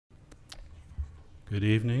Good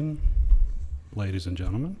evening, ladies and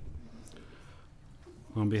gentlemen.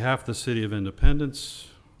 On behalf of the City of Independence,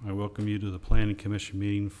 I welcome you to the Planning Commission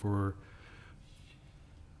meeting for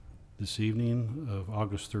this evening of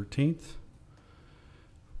August 13th.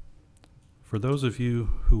 For those of you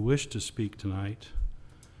who wish to speak tonight,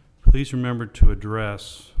 please remember to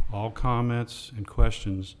address all comments and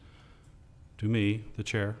questions to me, the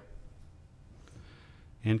chair,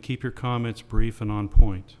 and keep your comments brief and on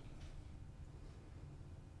point.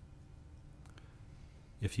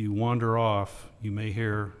 If you wander off, you may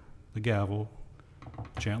hear the gavel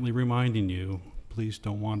gently reminding you, please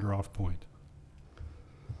don't wander off point.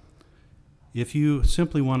 If you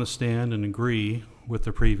simply want to stand and agree with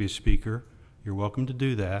the previous speaker, you're welcome to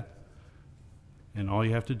do that. And all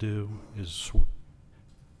you have to do is,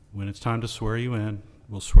 when it's time to swear you in,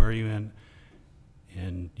 we'll swear you in,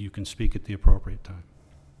 and you can speak at the appropriate time.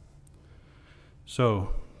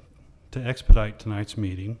 So, to expedite tonight's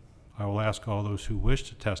meeting, I will ask all those who wish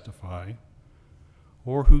to testify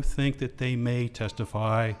or who think that they may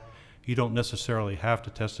testify. You don't necessarily have to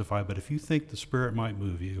testify, but if you think the Spirit might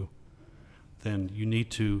move you, then you need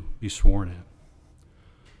to be sworn in.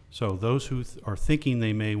 So those who are thinking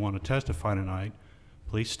they may want to testify tonight,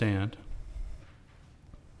 please stand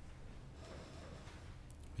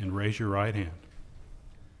and raise your right hand.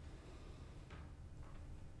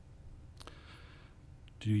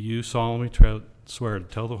 Do you solemnly swear to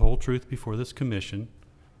tell the whole truth before this commission?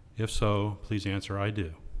 If so, please answer, I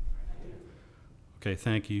do. Okay,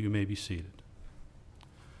 thank you. You may be seated.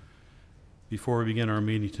 Before we begin our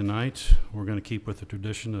meeting tonight, we're going to keep with the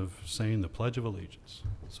tradition of saying the Pledge of Allegiance.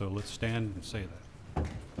 So let's stand and say that.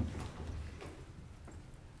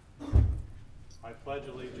 I pledge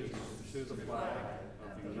allegiance to the flag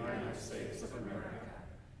of the United States of America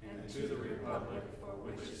and to the republic for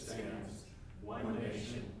which it stands, one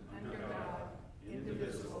nation, under God,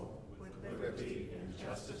 indivisible, with liberty and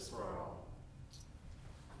justice for all.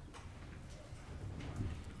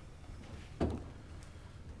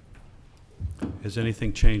 Has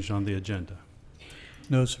anything changed on the agenda?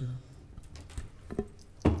 No, sir.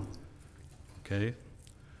 Okay.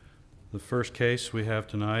 The first case we have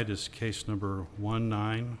tonight is case number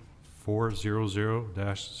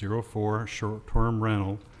 19400-04, short-term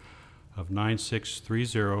rental of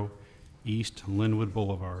 9630 East Linwood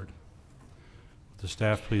Boulevard. Would the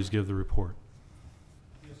staff please give the report?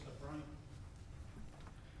 Yes, Brian.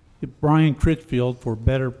 Brian Critchfield for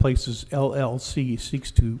Better Places LLC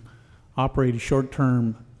seeks to operate a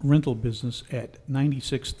short-term rental business at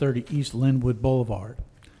 9630 East Linwood Boulevard.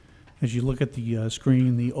 As you look at the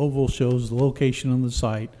screen, the oval shows the location on the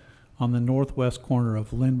site on the northwest corner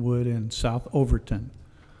of Linwood and South Overton.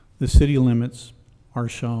 The city limits are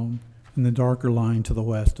shown in the darker line to the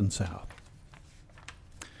west and south.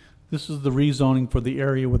 This is the rezoning for the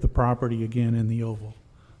area with the property again in the oval.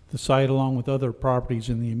 The site, along with other properties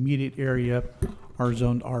in the immediate area, are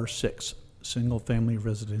zoned R6, single family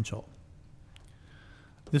residential.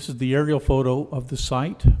 This is the aerial photo of the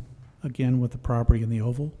site, again with the property in the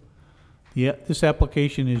oval. This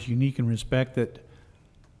application is unique in respect that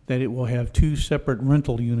it will have two separate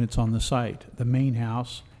rental units on the site, the main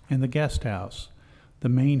house and the guest house. The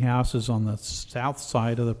main house is on the south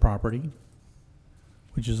side of the property,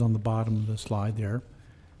 which is on the bottom of the slide there.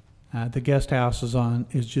 The guest house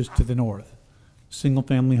is just to the north. Single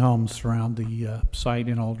family homes surround the site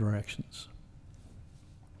in all directions.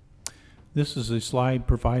 This is a slide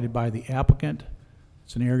provided by the applicant.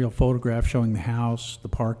 It's an aerial photograph showing the house, the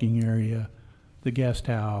parking area, the guest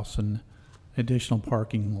house, and additional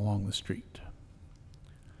parking along the street.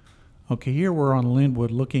 Okay, here we're on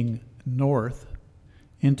Linwood looking north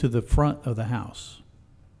into the front of the house.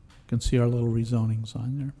 You can see our little rezoning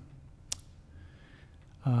sign there.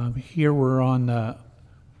 Here we're on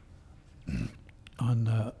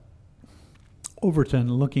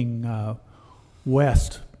Overton looking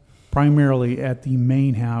west, primarily at the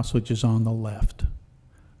main house, which is on the left.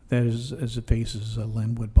 That is as it faces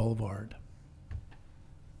Linwood Boulevard.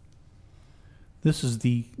 This is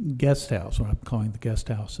the guest house, what I'm calling the guest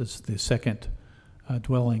house. It's the second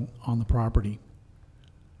dwelling on the property.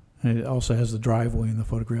 And it also has the driveway in the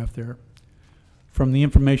photograph there. From the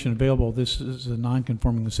information available, this is a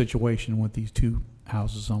non-conforming situation with these two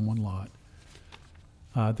houses on one lot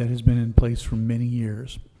that has been in place for many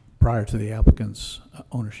years prior to the applicant's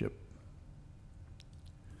ownership.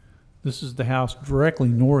 This is the house directly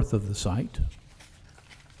north of the site.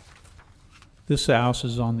 This house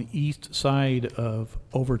is on the east side of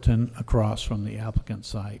Overton, across from the applicant's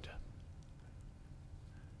site.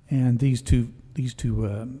 And these two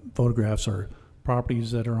photographs are properties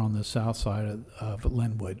that are on the south side of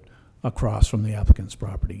Linwood, across from the applicant's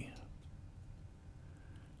property.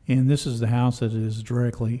 And this is the house that is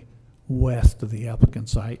directly west of the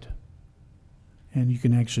applicant's site. And you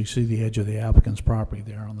can actually see the edge of the applicant's property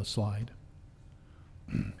there on the slide.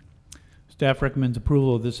 Staff recommends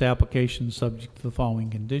approval of this application subject to the following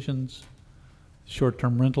conditions.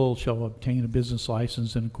 Short-term rental shall obtain a business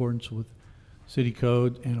license in accordance with City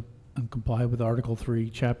Code and comply with Article 3,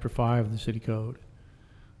 Chapter 5 of the City Code.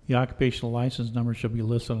 The occupational license number shall be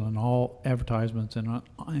listed on all advertisements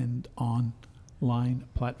and online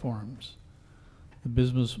platforms. The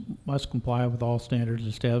business must comply with all standards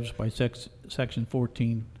established by Section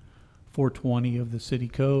 420 of the City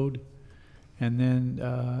Code, and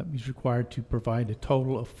then he's required to provide a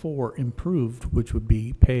total of 4 improved, which would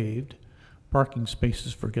be paved, parking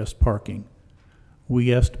spaces for guest parking.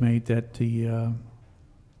 We estimate that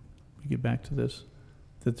get back to this,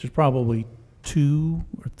 that there's probably 2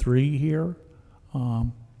 or 3 here.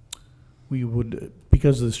 We would,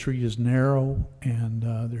 because the street is narrow and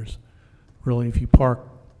there's really, if you park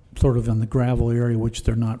sort of in the gravel area, which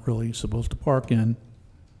they're not really supposed to park in,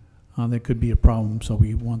 there could be a problem. So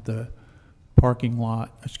we want the parking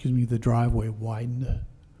lot, the driveway widened,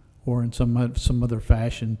 or in some other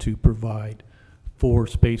fashion to provide 4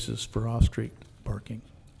 spaces for off-street parking.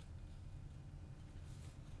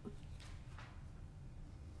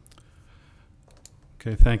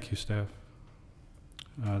 Okay, thank you, staff.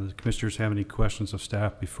 The commissioners have any questions of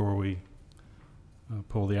staff before we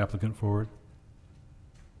pull the applicant forward?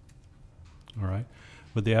 All right.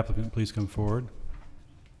 Would the applicant please come forward?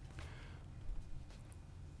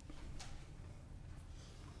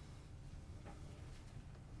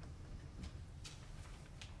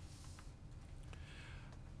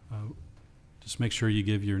 Just make sure you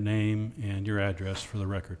give your name and your address for the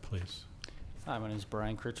record, please. Hi, my name is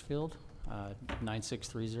Brian Critchfield,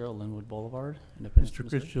 9630 Linwood Boulevard, Independence, Mr.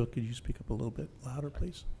 Missouri. Critchfield, could you speak up a little bit louder,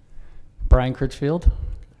 please? Brian Critchfield,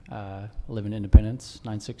 I live in Independence.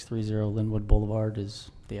 9630 Linwood Boulevard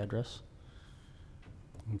is the address.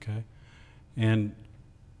 Okay. And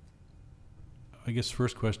I guess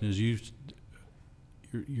first question is,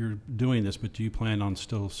 you're doing this, but do you plan on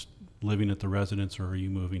still living at the residence, or are you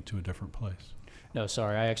moving to a different place? No,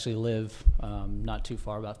 sorry, I actually live not too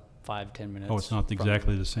far, about 5-10 minutes. Oh, it's not from-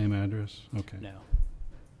 exactly the same address? Okay. No.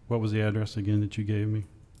 What was the address again that you gave me?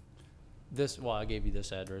 Well, I gave you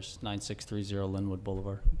this address, 9630 Linwood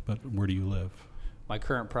Boulevard. But where do you live? My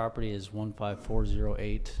current property is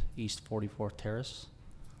 15408 East 44th Terrace,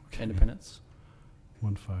 Okay. Independence.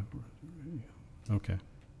 15. Okay. And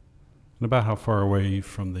about how far away are you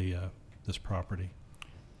from the this property?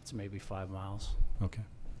 It's maybe 5 miles. Okay.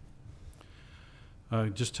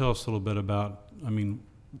 Just tell us a little bit about,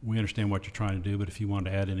 we understand what you're trying to do, but if you want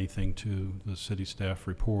to add anything to the city staff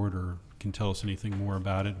report or can tell us anything more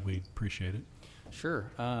about it, we'd appreciate it. Sure.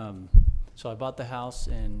 So I bought the house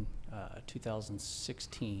in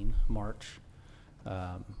 2016, March.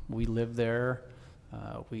 We live there.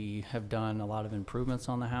 We have done a lot of improvements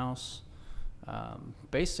on the house.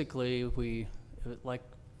 Basically,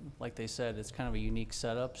 like they said, it's kind of a unique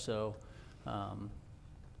setup. So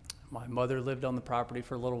my mother lived on the property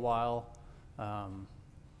for a little while.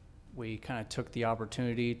 We kind of took the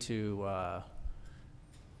opportunity to,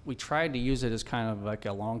 we tried to use it as kind of like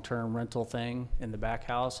a long-term rental thing in the back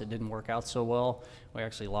house. It didn't work out so well. We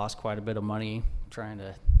actually lost quite a bit of money trying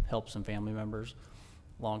to help some family members.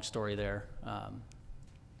 Long story there.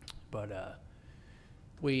 But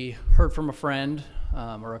we heard from a friend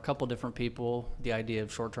or a couple different people the idea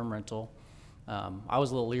of short-term rental. I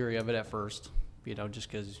was a little leery of it at first, just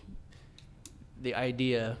because the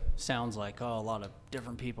idea sounds like, a lot of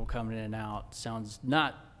different people coming in and out. Sounds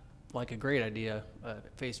not like a great idea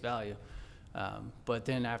at face value. But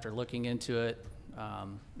then after looking into it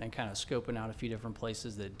and kind of scoping out a few different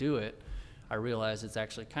places that do it, I realized it's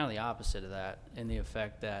actually kind of the opposite of that, in the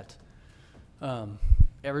effect that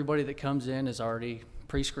everybody that comes in is already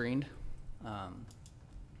pre-screened.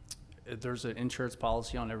 There's an insurance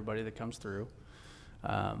policy on everybody that comes through.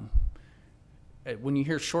 When you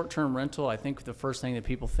hear short-term rental, I think the first thing that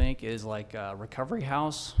people think is like a recovery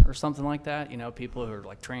house or something like that. People who are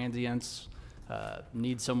like transients,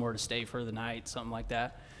 need somewhere to stay for the night, something like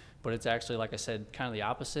that. But it's actually, like I said, kind of the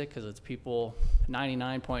opposite, because it's people,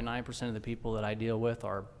 99.9% of the people that I deal with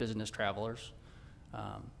are business travelers.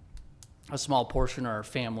 A small portion are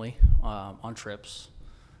family on trips.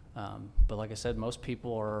 But like I said, most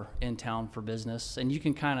people are in town for business, and you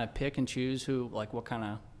can kind of pick and choose what kind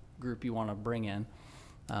of group you want to bring in.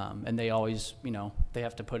 And they always, they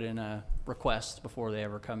have to put in a request before they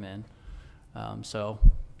ever come in. So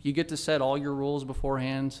you get to set all your rules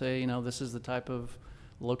beforehand, say, this is the type of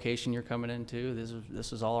location you're coming into.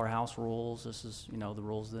 This is all our house rules. This is, you know, the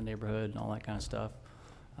rules of the neighborhood and all that kind of stuff.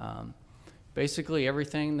 Basically,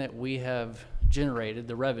 everything that we have generated,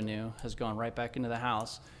 the revenue, has gone right back into the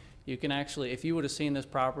house. You can actually, if you would have seen this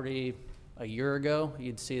property a year ago,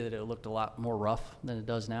 you'd see that it looked a lot more rough than it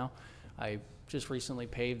does now. I just recently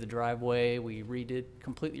paved the driveway. We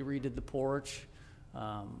completely redid the porch,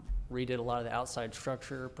 redid a lot of the outside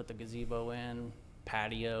structure, put the gazebo in,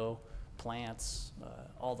 patio, plants,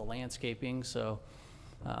 all the landscaping. So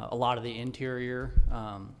a lot of the interior.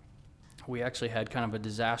 We actually had kind of a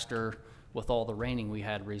disaster with all the raining we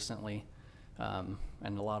had recently, and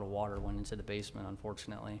a lot of water went into the basement,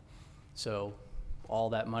 unfortunately. So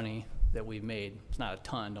all that money that we've made, it's not a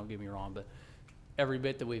ton, don't get me wrong, but every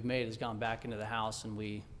bit that we've made has gone back into the house, and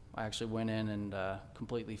I actually went in and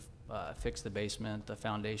completely fixed the basement, the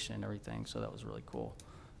foundation, and everything. So that was really cool.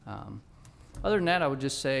 Other than that, I would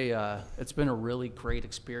just say it's been a really great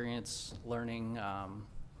experience learning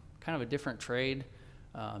kind of a different trade,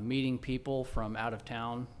 meeting people from out of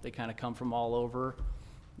town. They kind of come from all over.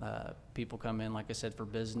 People come in, like I said, for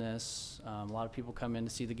business. A lot of people come in to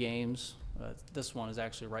see the games. This one is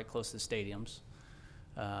actually right close to the stadiums.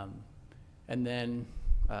 And then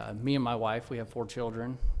me and my wife, we have 4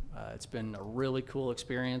 children. It's been a really cool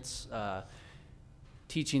experience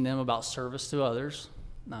teaching them about service to others,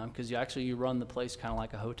 because you run the place kind of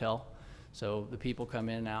like a hotel. So the people come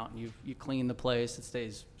in and out, and you clean the place. It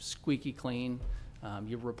stays squeaky clean.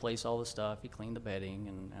 You replace all the stuff. You clean the bedding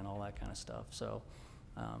and all that kind of stuff. So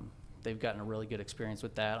they've gotten a really good experience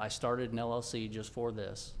with that. I started an LLC just for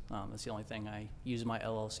this. It's the only thing I use my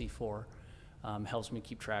LLC for. Helps me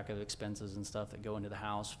keep track of expenses and stuff that go into the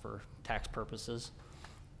house for tax purposes.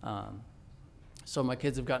 So my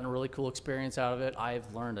kids have gotten a really cool experience out of it.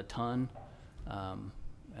 I've learned a ton.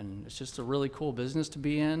 And it's just a really cool business to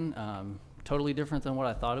be in. Totally different than what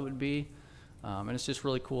I thought it would be. And it's just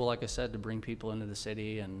really cool, like I said, to bring people into the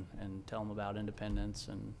city and tell them about Independence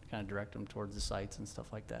and kind of direct them towards the sites and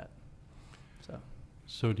stuff like that.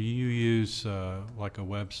 So do you use like a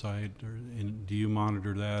website, and do you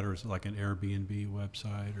monitor that, or is it like an Airbnb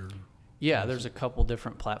website? Or yeah, there's a couple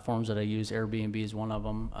different platforms that I use. Airbnb is one of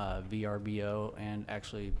them, VRBO, and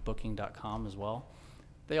actually Booking.com as well.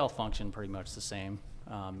 They all function pretty much the same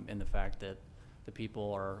in the fact that the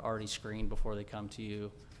people are already screened before they come to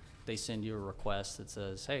you. They send you a request that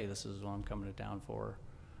says, hey, this is what I'm coming to town for.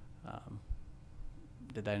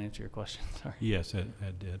 Did that answer your question? Sorry. Yes,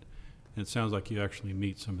 that did. And it sounds like you actually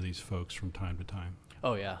meet some of these folks from time to time.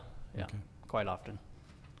 Oh, yeah. Yeah, Okay. quite often.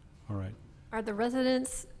 All right. Are the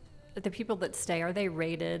residents, the people that stay, are they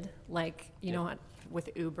rated like, you know, with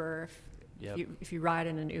Uber? Yep. If you ride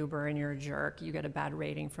in an Uber and you're a jerk, you get a bad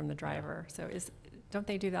rating from the driver. So don't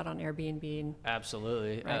they do that on Airbnb?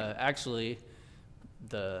 Absolutely. Right. Actually,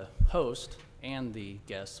 the host and the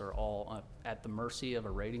guests are all at the mercy of a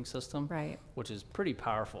rating system, Right. which is pretty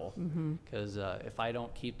powerful. Because if I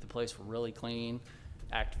don't keep the place really clean,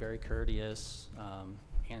 act very courteous,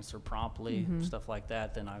 answer promptly, stuff like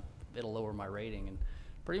that, then it'll lower my rating. And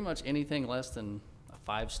pretty much anything less than a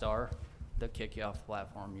 5-star, they'll kick you off the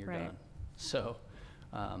platform. You're Right. done. So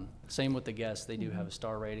same with the guests. They do have a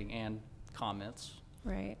star rating and comments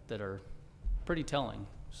Right. that are pretty telling.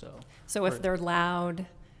 So if they're loud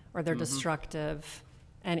or they're destructive,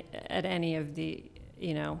 and at any of the,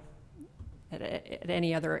 you know, at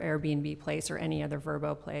any other Airbnb place or any other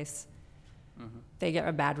Vrbo place, they get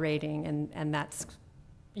a bad rating, and that's,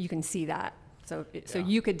 you can see that. So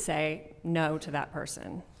you could say no to that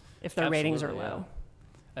person if their ratings are Absolutely, low.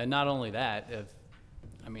 yeah. And not only that, if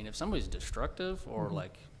somebody's destructive or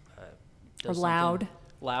like does Or loud. something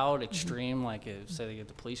loud, extreme, like say they get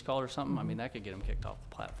the police call or something, I mean, that could get them kicked off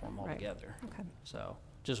the platform Right. altogether. Okay. So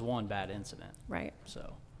just one bad incident. Right.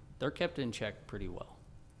 So they're kept in check pretty well.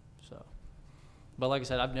 So, but like I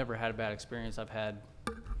said, I've never had a bad experience. I've had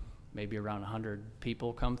maybe around 100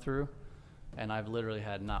 people come through, and I've literally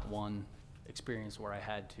had not one experience where I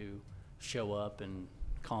had to show up and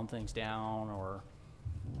calm things down or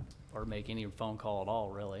make any phone call at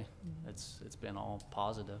all, really. It's been all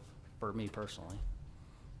positive for me personally.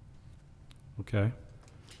 Okay.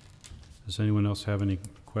 Does anyone else have any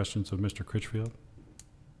questions of Mr. Critchfield?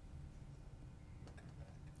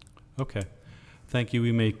 Okay. Thank you.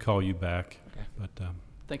 We may call you back. Okay. But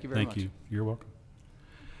Thank you very much. thank you. You're welcome.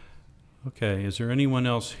 Okay. Is there anyone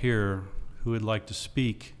else here who would like to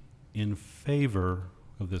speak in favor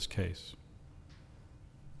of this case?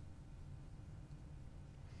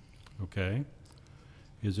 Okay.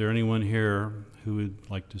 Is there anyone here who would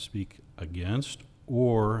like to speak against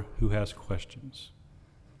or who has questions?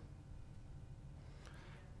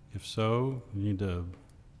 If so, you need to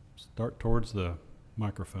Start towards the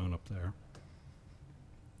microphone up there.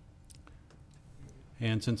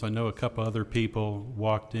 And since I know a couple other people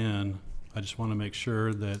walked in, I just want to make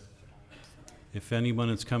sure that if anyone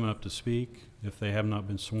is coming up to speak, if they have not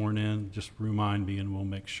been sworn in, just remind me and we'll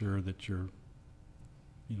make sure that you're,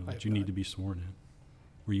 that you need to be sworn in.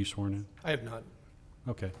 Were you sworn in? I have not.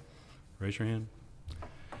 Okay. Raise your hand.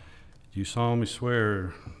 Do you solemnly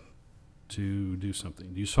swear to do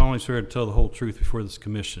something? Do you solemnly swear to tell the whole truth before this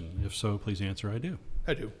commission? If so, please answer, I do.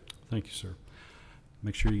 I do. Thank you, sir.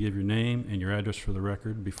 Make sure you give your name and your address for the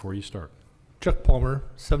record before you start. Chuck Palmer,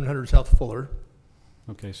 700 South Fuller.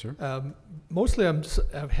 Okay, sir? Mostly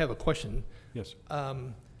I have a question. Yes.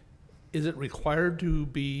 Is it required to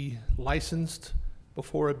be licensed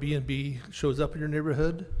before a B&B shows up in your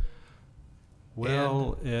neighborhood?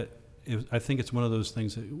 Well, I think it's one of those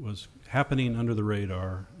things that was happening under the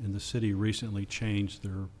radar, and the city recently changed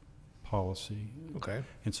their policy. Okay.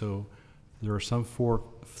 And so there are some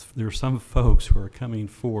folks who are coming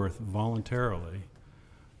forth voluntarily.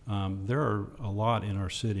 There are a lot in our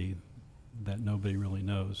city that nobody really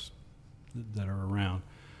knows that are around.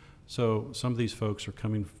 So some of these folks are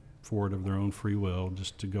coming forward of their own free will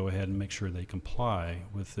just to go ahead and make sure they comply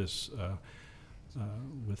with this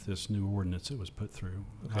new ordinance that was put through.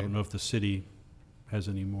 Okay. I don't know if the city has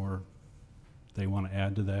any more they want to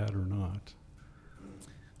add to that or not.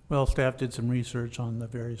 Well, staff did some research on the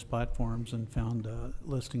various platforms and found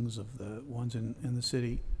listings of the ones in the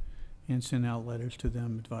city and sent out letters to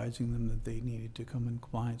them advising them that they needed to come in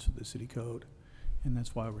compliance with the city code. And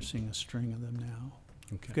that's why we're seeing a string of them now.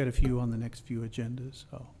 Okay. We've got a few on the next few agendas.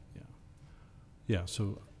 So. Yeah,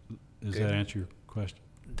 so does Okay. that answer your question?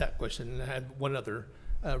 That question, and I had one other.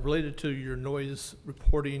 Related to your noise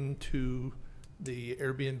reporting to the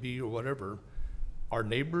Airbnb or whatever, are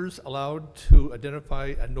neighbors allowed to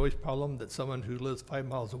identify a noise problem that someone who lives 5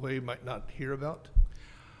 miles away might not hear about?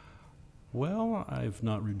 Well, I've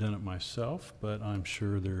not done it myself, but I'm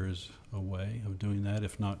sure there is a way of doing that,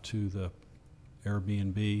 if not to the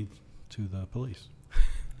Airbnb, to the police.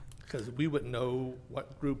 Because we wouldn't know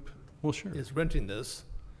what group Well, sure. is renting this.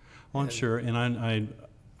 Well, I'm and- sure, and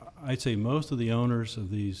I'd say most of the owners of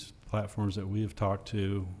these platforms that we have talked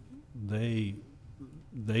to, they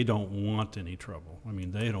don't want any trouble. I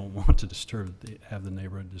mean, they don't want to have the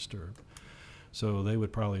neighborhood disturbed. So they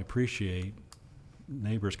would probably appreciate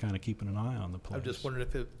neighbors kind of keeping an eye on the place. I'm just wondering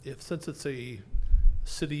if since it's a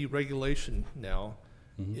city regulation now,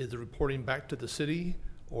 Mhm. is the reporting back to the city,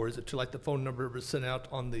 or is it to like the phone number was sent out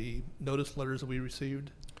on the notice letters that we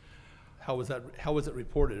received? How was it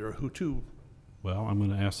reported, or who to? Well, I'm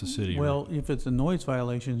going to ask the city. Well, if it's a noise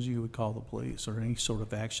violations, you would call the police or any sort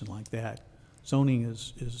of action like that. Zoning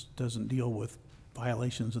doesn't deal with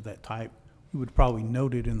violations of that type. We would probably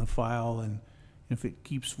note it in the file, and if it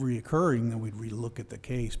keeps reoccurring, then we'd relook at the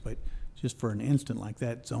case. But just for an instant like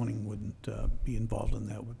that, zoning wouldn't be involved in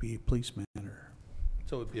that. It would be a police matter.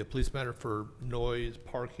 So it would be a police matter for noise,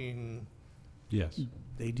 parking, Yes.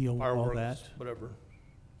 They deal with all fireworks, that. whatever.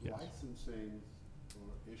 Yes. Licensing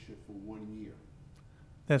are issued for 1 year,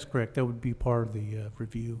 That's correct. That would be part of the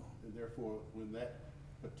review. and therefore, when that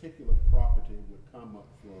particular property would come up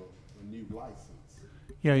for a new license,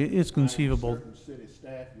 Yeah, it's conceivable. certain city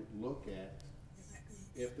staff would look at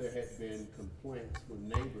if there had been complaints from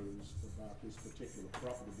neighbors about this particular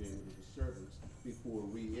property being under disturbance before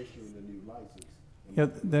reissuing a new license. Yeah,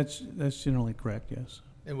 that's generally correct, yes.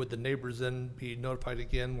 And would the neighbors then be notified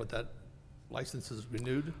again when that license is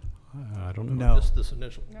renewed? I don't know. No. This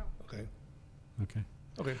initial? No. Okay, Okay.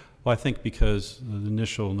 okay. Well, I think because the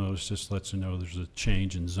initial notice just lets you know there's a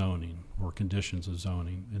change in zoning or conditions of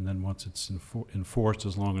zoning, and then once it's enforced,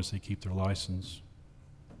 as long as they keep their license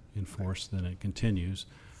enforced, then it continues.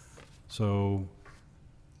 So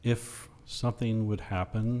if something would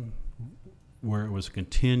happen where it was a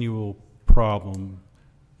continual problem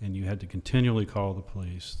and you had to continually call the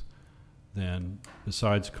police, then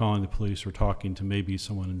besides calling the police or talking to maybe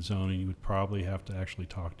someone in zoning, you would probably have to actually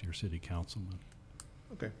talk to your city councilman.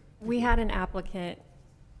 Okay. We had an applicant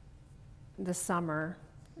this summer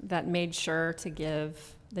that made sure to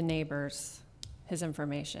give the neighbors his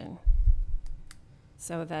information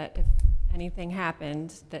so that if anything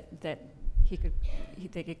happened, that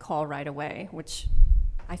they could call right away, which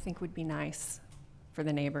I think would be nice for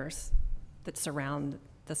the neighbors that surround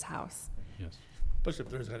this house. Yes. Especially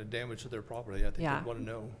if there's kind of damage to their property, I think Yeah. they'd want to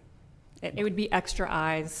know. It would be extra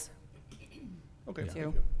eyes. Okay, Yeah.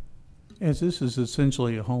 thank you. As this is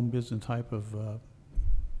essentially a home business type of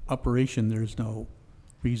operation, there's no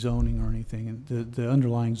rezoning or anything, and the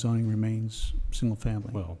underlying zoning remains single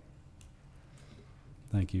family. Well,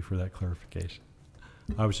 thank you for that clarification.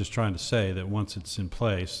 I was just trying to say that once it's in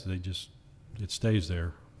place, it stays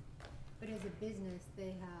there. But as a business,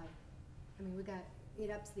 they have, I mean,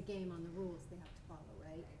 it ups the game on the rules they have to follow,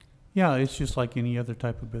 right? Yeah, it's just like any other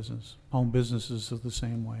type of business. Home businesses are the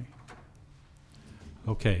same way.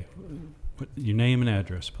 Okay. Your name and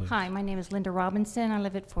address, please. Hi, my name is Linda Robinson. I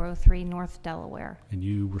live at 403 North Delaware. And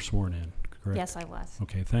you were sworn in, correct? Yes, I was.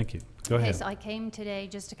 Okay, thank you. Go Okay, ahead. so I came today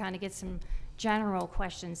just to kind of get some general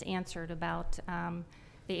questions answered about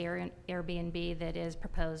the Airbnb that is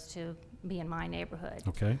proposed to be in my neighborhood.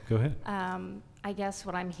 Okay, go ahead. I guess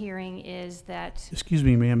what I'm hearing is that Excuse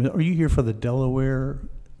me, ma'am, are you here for the Delaware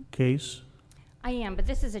case? I am, but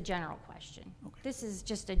this is a general question. This is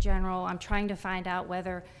just a general, I'm trying to find out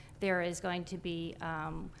whether there is going to be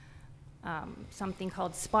something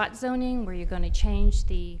called spot zoning, where you're going to change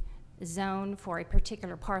the zone for a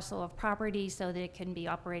particular parcel of property so that it can be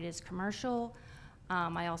operated as commercial.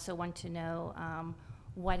 I also want to know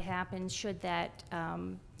what happens should that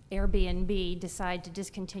Airbnb decide to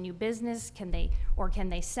discontinue business. Can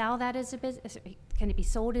they sell that as a business? Can it be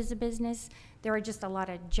sold as a business? There are just a lot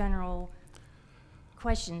of general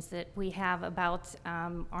questions that we have about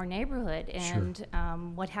our neighborhood and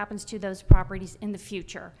what happens to those properties in the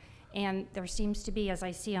future. And there seems to be, as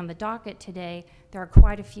I see on the docket today, there are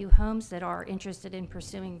quite a few homes that are interested in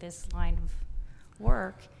pursuing this line of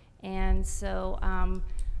work. And so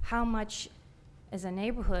how much as a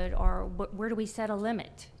neighborhood, or where do we set a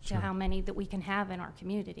limit to how many that we can have in our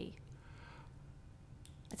community?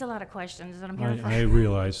 It's a lot of questions that I'm here for. I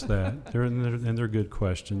realize that. They're good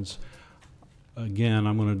questions. Again,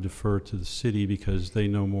 I'm going to defer to the city because they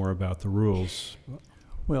know more about the rules.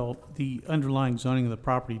 Well, the underlying zoning of the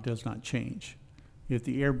property does not change. If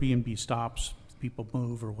the Airbnb stops, people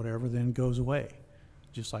move or whatever, then it goes away,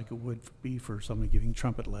 just like it would be for somebody giving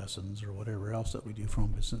trumpet lessons or whatever else that we do for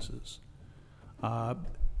home businesses.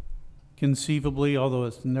 Conceivably, although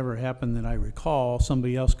it's never happened that I recall,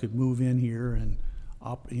 somebody else could move in here and,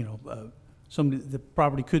 the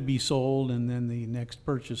property could be sold, and then the next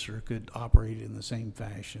purchaser could operate in the same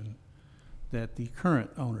fashion that the current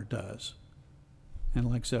owner does. And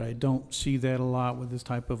like I said, I don't see that a lot with this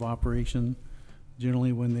type of operation.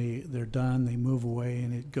 Generally, when they're done, they move away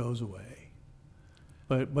and it goes away.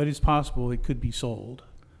 But it's possible it could be sold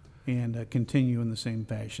and continue in the same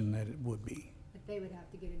fashion that it would be. But they would have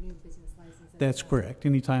to get a new business license. That's correct.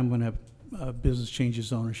 Anytime when a business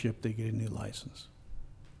changes ownership, they get a new license.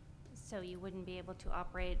 So you wouldn't be able to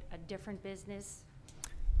operate a different business?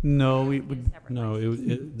 No, it would. No,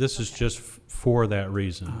 this is just for that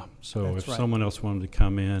reason. So That's if right. someone else wanted to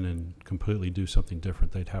come in and completely do something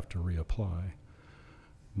different, they'd have to reapply.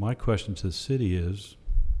 My question to the city is,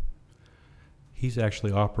 he's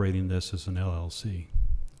actually operating this as an LLC.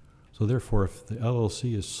 So therefore, if the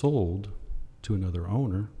LLC is sold to another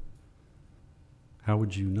owner, how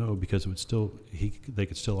would you know? Because it would still, they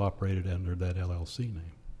could still operate it under that LLC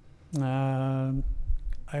name.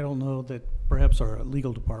 I don't know that perhaps our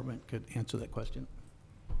legal department could answer that question.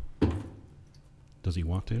 Does he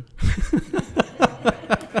want to?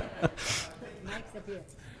 Mike's up here.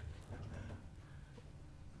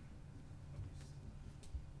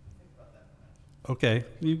 Okay,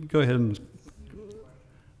 you can go ahead and,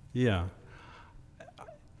 yeah.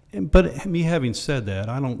 But me having said that,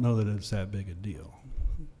 I don't know that it's that big a deal.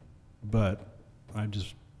 But I'm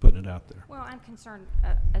just putting it out there. Well, I'm concerned,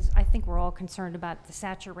 as I think we're all concerned about the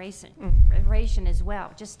saturation as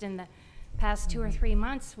well. Just in the past 2 or 3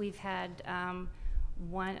 months, we've had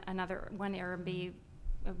one Airbnb.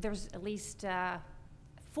 There's at least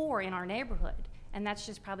 4 in our neighborhood, and that's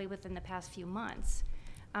just probably within the past few months.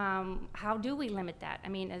 How do we limit that? I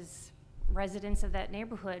mean, as residents of that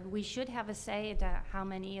neighborhood, we should have a say into how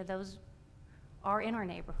many of those are in our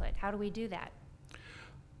neighborhood. How do we do that?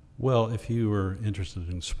 Well, if you were interested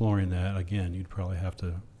in exploring that, again, you'd probably have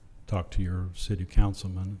to talk to your city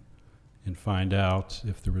councilman and find out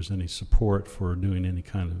if there was any support for doing any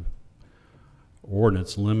kind of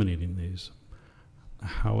ordinance limiting these.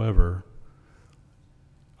 However,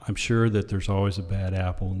 I'm sure that there's always a bad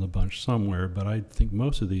apple in the bunch somewhere, but I think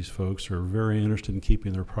most of these folks are very interested in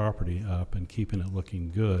keeping their property up and keeping it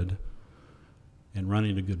looking good and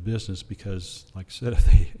running a good business because, like I said,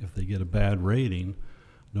 if they get a bad rating,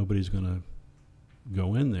 nobody's going to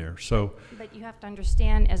go in there. So, but you have to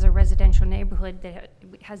understand, as a residential neighborhood that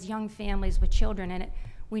has young families with children in it,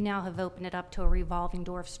 we now have opened it up to a revolving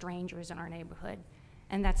door of strangers in our neighborhood,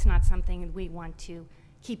 and that's not something we want to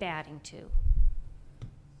keep adding to.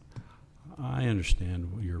 I understand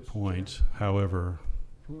your point. However,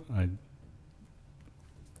 I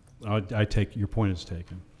take your point is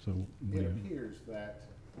taken. So It appears that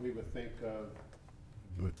we would think of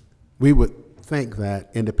We would think that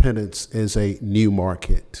Independence is a new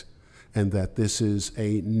market and that this is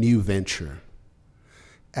a new venture.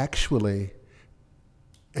 Actually,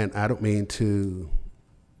 and I don't mean to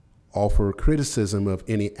offer criticism of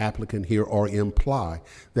any applicant here or imply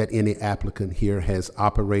that any applicant here has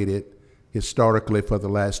operated historically for the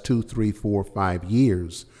last 2, 3, 4, 5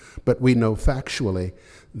 years, but we know factually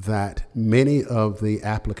that many of the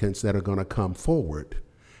applicants that are going to come forward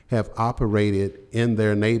have operated in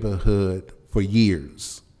their neighborhood for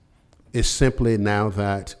years. It's simply now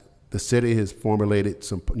that the city has formulated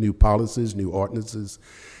some new policies, new ordinances,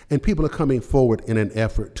 and people are coming forward in an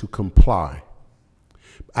effort to comply.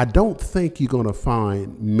 I don't think you're going to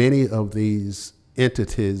find many of these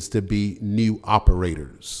entities to be new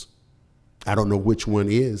operators. I don't know which one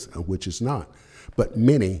is and which is not, but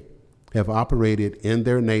many have operated in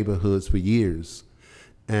their neighborhoods for years.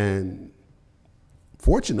 And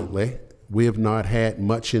fortunately, we have not had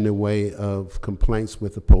much in the way of complaints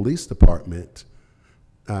with the police department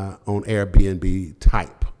on Airbnb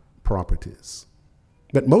type properties.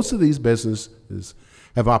 But most of these businesses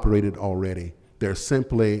have operated already. They're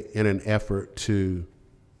simply in an effort to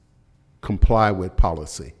comply with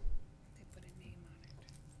policy.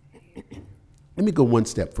 Let me go one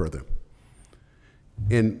step further.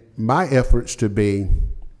 In my efforts to be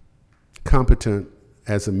competent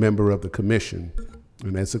as a member of the commission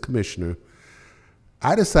and as a commissioner,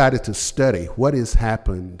 I decided to study what has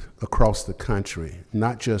happened across the country,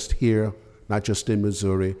 not just here, not just in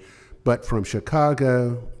Missouri, but from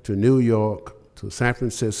Chicago to New York to San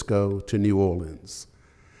Francisco to New Orleans.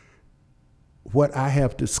 What I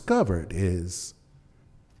have discovered is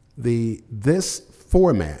this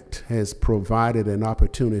format has provided an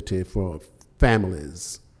opportunity for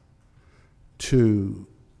families to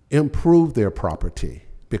improve their property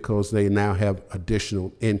because they now have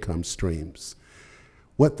additional income streams.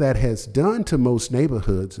 What that has done to most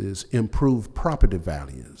neighborhoods is improve property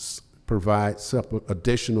values, provide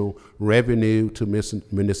additional revenue to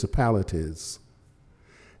municipalities,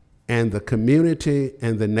 and the community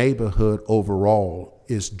and the neighborhood overall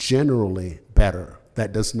is generally better.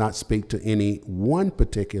 That does not speak to any one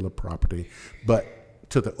particular property, but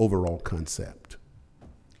to the overall concept.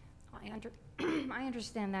 I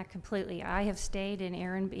understand that completely. I have stayed in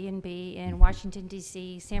Airbnb in Washington,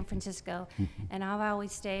 D.C., San Francisco, and I've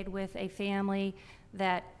always stayed with a family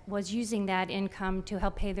that was using that income to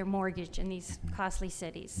help pay their mortgage in these costly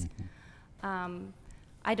cities.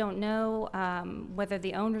 I don't know whether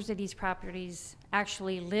the owners of these properties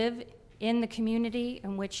actually live in the community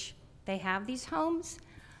in which they have these homes.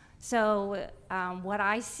 So what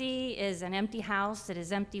I see is an empty house that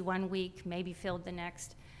is empty one week, maybe filled the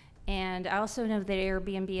next. And I also know that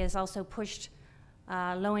Airbnb has also pushed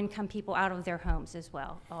low-income people out of their homes as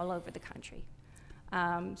well, all over the country.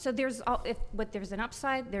 So there's an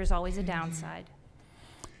upside, there's always a downside.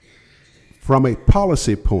 From a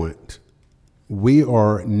policy point, we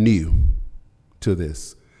are new to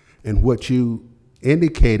this. And what you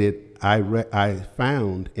indicated, I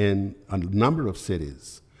found in a number of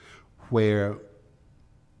cities where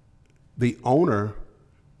the owner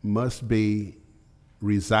must be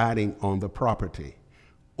residing on the property,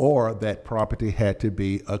 or that property had to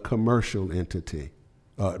be a commercial entity.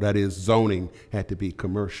 That is, zoning had to be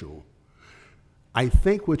commercial. I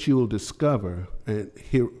think what you will discover and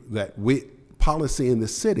hear that policy in the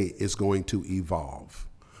city is going to evolve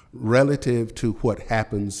relative to what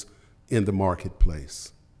happens in the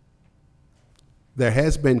marketplace. There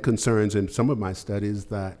has been concerns in some of my studies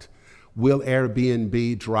that will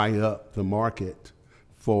Airbnb dry up the market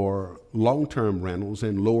for long-term rentals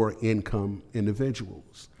and lower income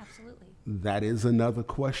individuals? Absolutely. That is another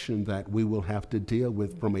question that we will have to deal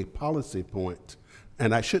with from a policy point.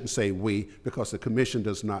 And I shouldn't say we, because the commission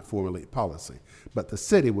does not formulate policy, but the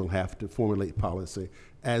city will have to formulate policy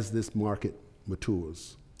as this market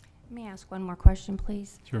matures. Let me ask one more question,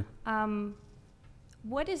 please. Sure.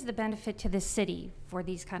 What is the benefit to the city for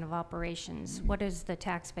these kind of operations? What is the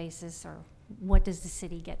tax basis, or what does the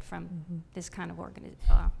city get from this kind of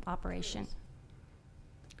operation?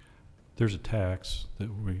 There's a tax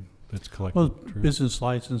that's collected. Well, True. business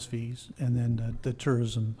license fees, and then the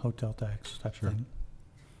tourism hotel tax type Sure. thing.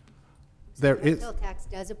 There So is, rental tax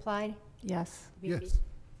does apply? Yes. yes.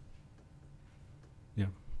 Yeah.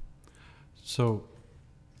 So,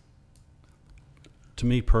 to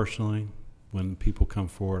me personally, when people come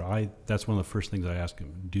forward, that's one of the first things I ask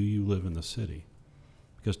them: do you live in the city?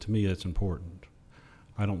 Because to me, that's important.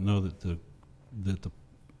 I don't know that the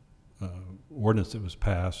ordinance that was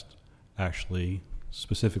passed actually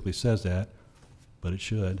specifically says that, but it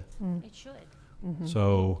should. It should.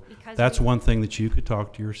 So Because that's we- one thing that you could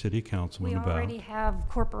talk to your city We councilman about. already have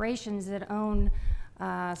corporations that own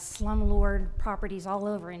slumlord properties all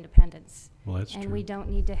over Independence. Well, that's And true. we don't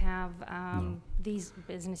need to have No. these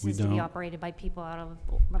businesses to be don't. operated by people out of,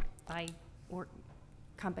 or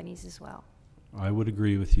companies as well. I would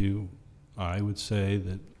agree with you. I would say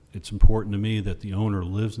that it's important to me that the owner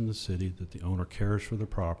lives in the city, that the owner cares for the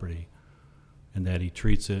property, and that he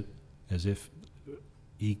treats it as if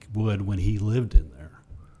he would when he lived in there.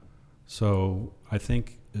 So I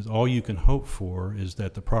think is all you can hope for is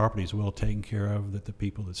that the property is well taken care of, that the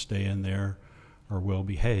people that stay in there are well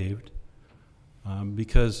behaved.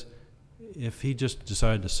 Because if he just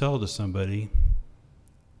decided to sell to somebody,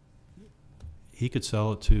 he could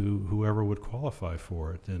sell it to whoever would qualify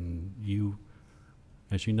for it. And you,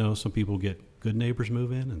 as you know, some people get good neighbors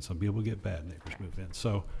move in and some people get bad neighbors move in.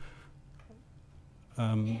 So,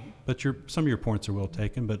 but some of your points are well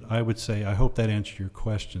taken, but I would say, I hope that answered your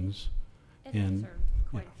questions. It And- answered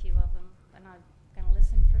quite a few of them, and I'm going to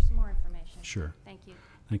listen for some more information. Sure. Thank you.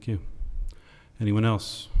 Thank you. Anyone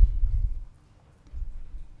else?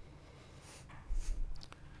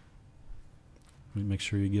 Let me make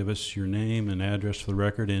sure you give us your name and address for the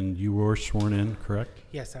record, and you were sworn in, correct?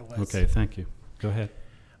 Yes, I was. Okay, thank you. Go ahead.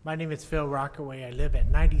 My name is Phil Rockaway. I live at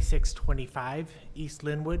 9625 East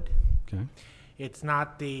Linwood. Okay. It's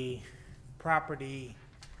not the property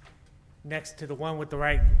next to the one with the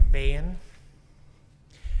right van.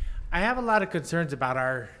 I have a lot of concerns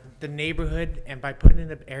about the neighborhood, and by putting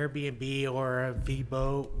in an Airbnb or a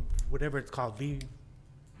VBO, whatever it's called,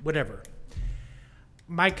 whatever.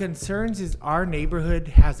 My concerns is our neighborhood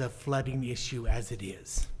has a flooding issue as it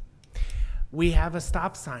is. We have a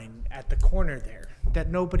stop sign at the corner there that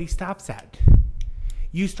nobody stops at.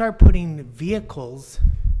 You start putting vehicles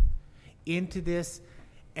into this,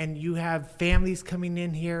 and you have families coming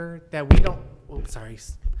in here that we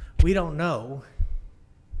don't know.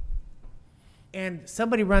 And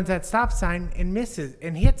somebody runs that stop sign and misses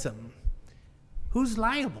and hits them. Who's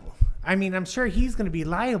liable? I mean, I'm sure he's going to be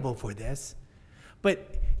liable for this,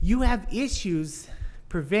 but you have issues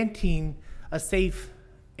preventing a safe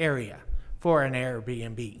area for an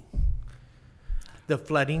Airbnb. The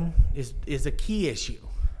flooding is a key issue.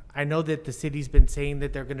 I know that the city's been saying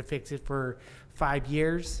that they're going to fix it for 5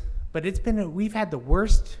 years, but we've had the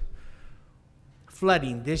worst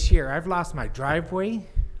flooding this year. I've lost my driveway.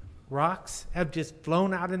 Rocks have just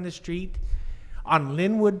flown out in the street on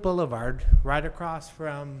Linwood Boulevard, right across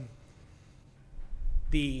from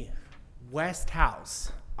the West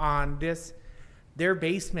House. On their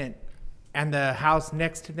basement and the house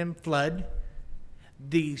next to them flood.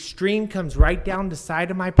 The stream comes right down the side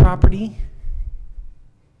of my property,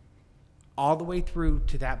 all the way through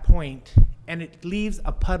to that point, and it leaves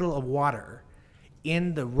a puddle of water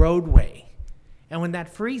in the roadway. And when that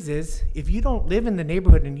freezes, if you don't live in the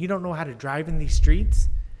neighborhood and you don't know how to drive in these streets,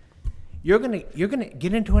 you're gonna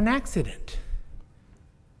get into an accident.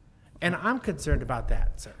 And I'm concerned about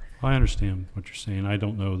that, sir. I understand what you're saying. I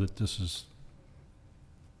don't know that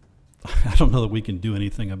I don't know that we can do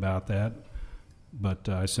anything about that, but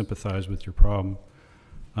I sympathize with your problem.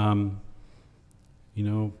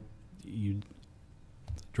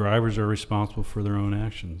 Drivers are responsible for their own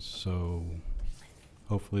actions, so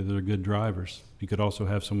hopefully they're good drivers. You could also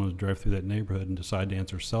have someone drive through that neighborhood and decide to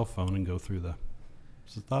answer a cell phone and go through the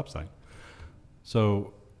stop sign.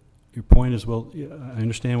 So your point is, well, yeah, I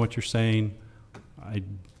understand what you're saying. I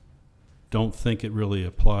don't think it really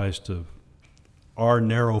applies to our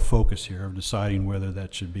narrow focus here of deciding whether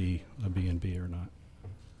that should be a B&B or not.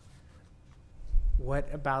 What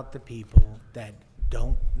about the people that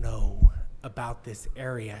don't know about this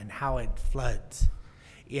area and how it floods?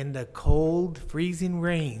 In the cold, freezing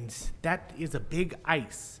rains, that is a big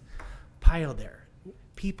ice pile there.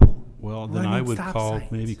 People Well, then running I would stop call,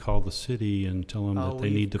 signs. maybe call the city and tell them that they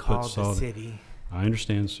we've need to put called the salt. city. I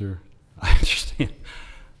understand, sir. I understand.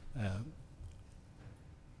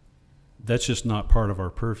 That's just not part of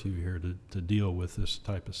our purview here to deal with this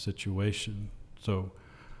type of situation. So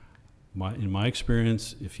in my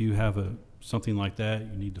experience, if you have something like that,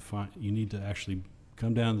 you need to actually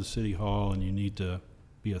come down to the city hall and you need to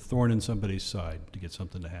be a thorn in somebody's side to get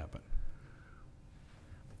something to happen.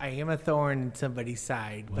 I am a thorn in somebody's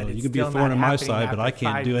side, Well, but it's you can be a still thorn not in my happening side, but I after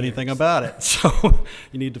can't 5 do anything years. about it. So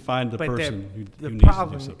you need to find the But person who the needs to do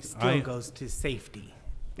problem something. still goes to safety.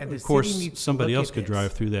 And the Of city course, needs to somebody look else at could this.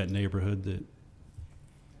 drive through that neighborhood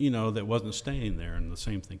that wasn't staying there, and the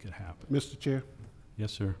same thing could happen. Mr. Chair,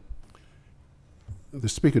 Yes, sir. the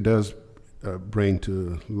speaker does bring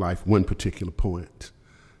to life one particular point.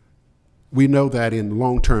 we know that in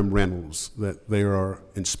long-term rentals that there are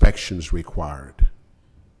inspections required.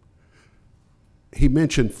 He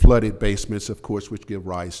mentioned flooded basements, of course, which give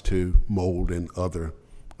rise to mold and other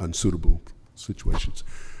unsuitable situations.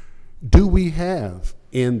 Do we have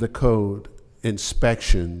in the code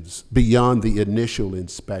inspections beyond the initial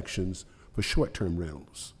inspections for short-term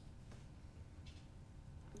rentals?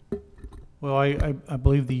 Well, I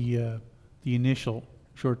believe the initial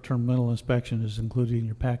short-term rental inspection is included in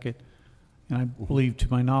your packet. And I believe, to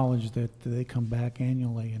my knowledge, that they come back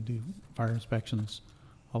annually and do fire inspections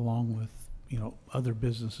along with, you know, other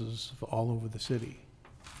businesses all over the city.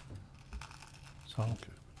 So,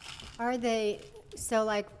 Are they, so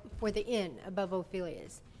like for the inn above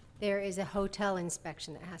Ophelia's, there is a hotel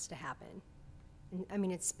inspection that has to happen. I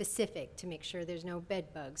mean, it's specific to make sure there's no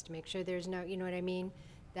bed bugs, to make sure there's no, you know what I mean?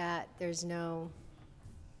 That there's no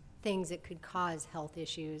things that could cause health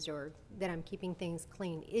issues, or that I'm keeping things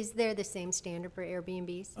clean. Is there the same standard for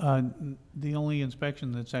Airbnbs? the only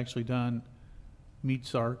inspection that's actually done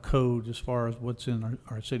meets our code as far as what's in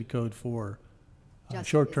our city code for Just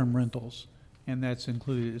short-term rentals. And that's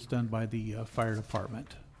included, it's done by the fire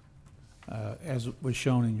department. As was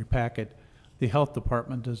shown in your packet, the health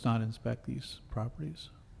department does not inspect these properties.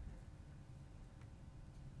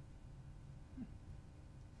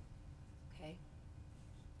 Okay.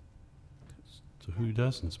 So who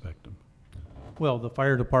does inspect them? Well, the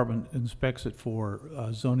fire department inspects it for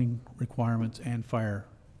zoning requirements and fire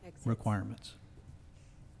Exits. requirements.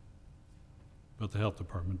 But the health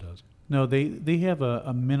department does. No, they have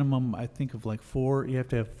a minimum, I think, of like 4. You have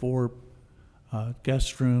to have 4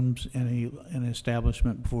 guest rooms in an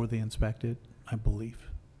establishment before they inspect it, I believe.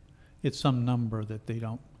 It's some number that they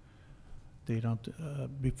don't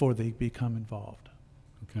before they become involved.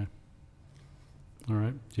 Okay. All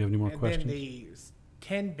right. Do you have any more And questions? then the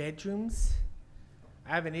 10 bedrooms,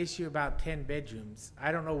 I have an issue about 10 bedrooms.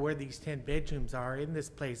 I don't know where these 10 bedrooms are in this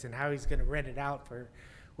place and how he's gonna rent it out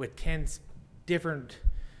with 10 different,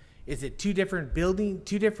 is it 2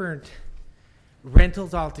 different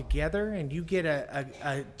rentals altogether? And you get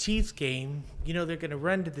a Chiefs game, you know, they're gonna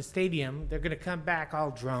run to the stadium, they're gonna come back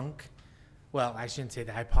all drunk. Well, I shouldn't say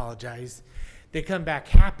that, I apologize. They come back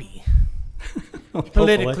happy.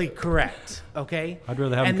 Politically correct, okay? I'd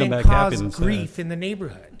rather have them and come then back happy cause than grief sad. in the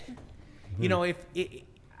neighborhood. You know,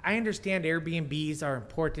 I understand Airbnbs are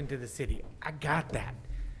important to the city. I got that,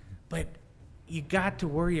 but you got to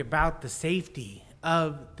worry about the safety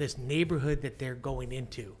of this neighborhood that they're going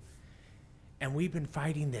into. And we've been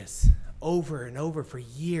fighting this over and over for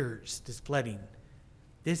years. This flooding.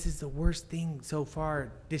 This is the worst thing so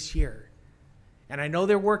far this year, and I know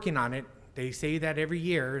they're working on it. They say that every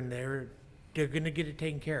year, and they're going to get it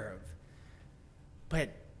taken care of. But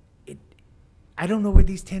I don't know where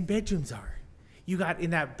these 10 bedrooms are. You got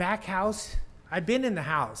in that back house. I've been in the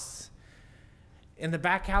house. In the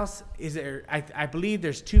back house, is there? I believe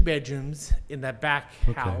there's 2 bedrooms in that back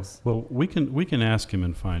house. Well, we can ask him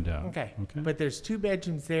and find out. Okay. Okay. But there's 2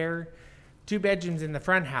 bedrooms there, 2 bedrooms in the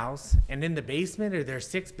front house, and in the basement, are there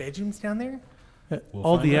 6 bedrooms down there? We'll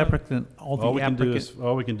All find the out. applicant, all all we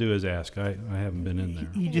the can do is ask. I haven't been in there.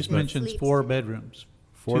 He just But- mentions Sleeps 4 in. bedrooms.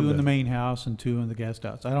 4 2 in the bedrooms. main house and 2 in the guest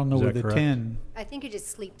house. I don't know Is where that the correct? 10, I think it just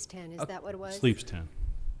sleeps 10, is that what it was? Sleeps 10.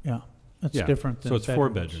 yeah, that's Yeah. different than So it's 4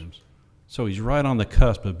 bedrooms. So he's right on the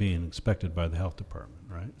cusp of being inspected by the health department,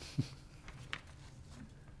 right?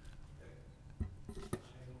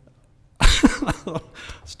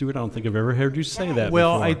 Stuart, I don't think I've ever heard you say that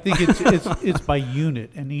Well, before. I think it's by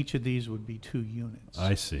unit, and each of these would be 2 units.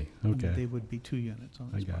 I see. I mean, Okay. They would be 2 units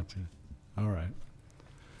on I this got property. you. All right.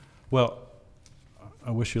 Well,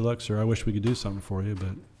 I wish you luck, sir. I wish we could do something for you,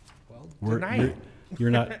 but Well, we're, tonight. you're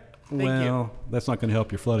not, you. well, that's not going to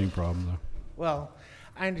help your flooding problem, though. Well,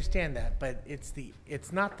 I understand that, but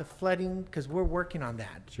it's not the flooding, because we're working on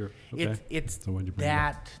that. Sure. Okay. It's So what'd you bring up?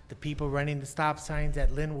 that, the people running the stop signs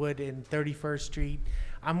at Linwood and 31st Street.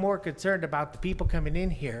 I'm more concerned about the people coming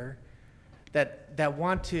in here that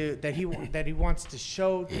he wants to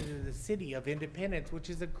show to the city of Independence, which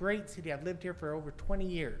is a great city. I've lived here for over 20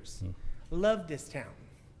 years. Love this town.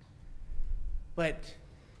 But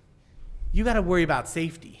you got to worry about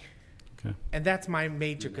safety. Okay. And that's my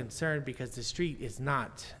major concern, because the street is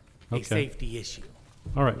not a Okay. safety issue.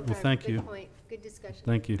 All right. Well, All right, thank you. Good point, good discussion.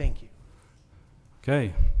 Thank you. Thank you.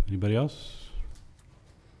 Okay. Anybody else?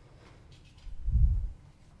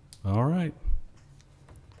 All right.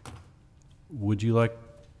 Would you like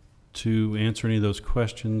to answer any of those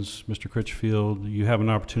questions, Mr. Critchfield? You have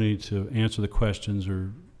an opportunity to answer the questions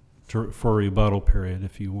or for a rebuttal period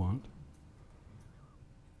if you want.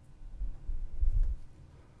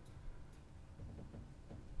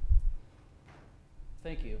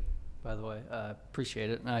 by the way. Appreciate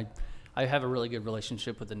it. And I have a really good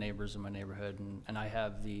relationship with the neighbors in my neighborhood, and I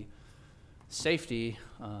have the safety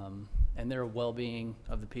and their well-being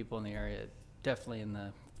of the people in the area definitely in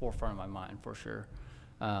the forefront of my mind, for sure.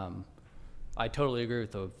 I totally agree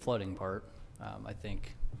with the flooding part. I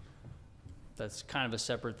think that's kind of a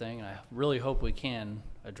separate thing, and I really hope we can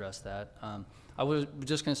address that. I was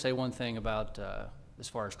just going to say one thing about as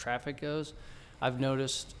far as traffic goes. I've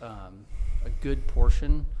noticed a good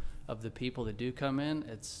portion of the people that do come in,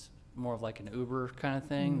 it's more of like an Uber kind of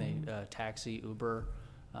thing. They taxi, Uber,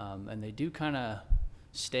 and they do kind of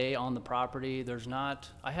stay on the property.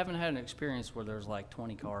 I haven't had an experience where there's like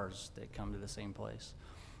 20 cars that come to the same place.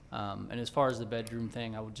 And as far as the bedroom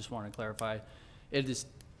thing, I would just want to clarify, it is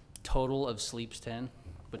total of sleeps 10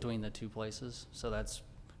 between the two places. So that's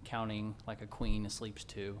counting like a queen sleeps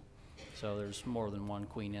 2. So there's more than one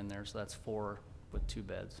queen in there. So that's 4 with 2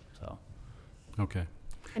 beds. So. Okay.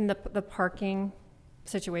 And the parking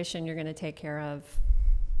situation you're going to take care of?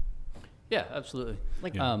 Yeah, absolutely.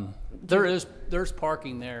 Like, There's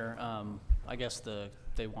parking there. I guess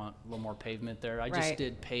they want a little more pavement there. I just Right.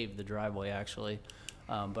 did pave the driveway actually,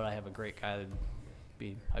 but I have a great guy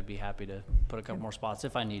I'd be happy to put a couple more spots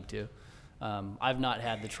if I need to. I've not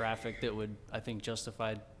had the traffic that would, I think,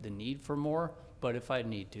 justify the need for more, but if I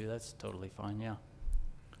need to, that's totally fine, yeah.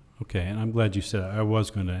 Okay, and I'm glad you said it. I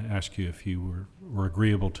was going to ask you if you were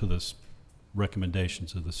agreeable to the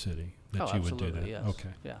recommendations of the city, that Oh, you would do that. absolutely, yes. Okay.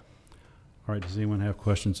 Yeah. All right, does anyone have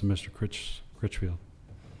questions of Mr. Critchfield?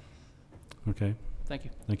 Okay, Thank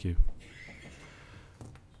you. thank you.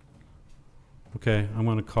 Okay, I'm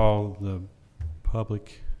going to call the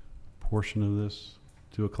public portion of this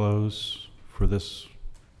to a close for this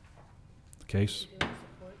case.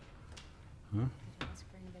 Huh?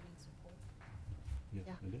 Yes,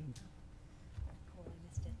 Yeah. I did.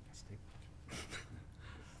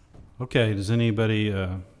 Okay, does anybody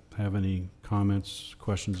have any comments,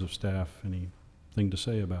 questions of staff, anything to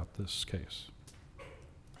say about this case?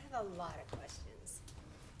 I have a lot of questions,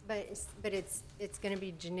 but it's going to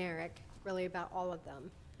be generic, really, about all of them.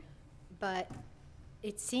 But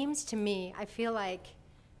it seems to me, I feel like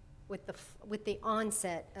with the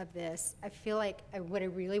onset of this, I feel like what I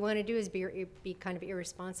really want to do is be kind of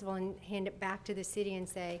irresponsible and hand it back to the city and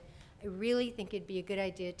say, I really think it'd be a good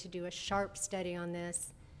idea to do a sharp study on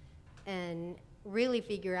this and really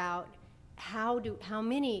figure out how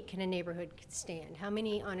many can a neighborhood stand? How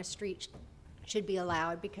many on a street should be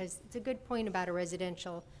allowed? Because it's a good point about a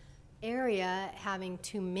residential area having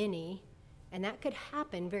too many, and that could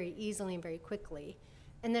happen very easily and very quickly.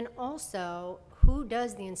 And then also, who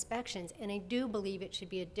does the inspections? And I do believe it should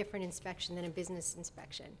be a different inspection than a business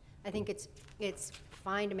inspection. I think it's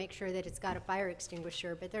fine to make sure that it's got a fire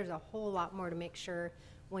extinguisher, but there's a whole lot more to make sure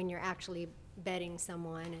when you're actually bedding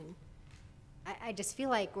someone. And I just feel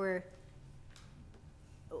like we're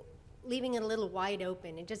leaving it a little wide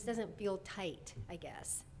open. It just doesn't feel tight, I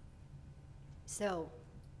guess. So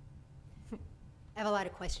I have a lot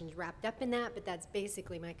of questions wrapped up in that, but that's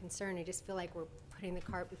basically my concern. I just feel like we're putting the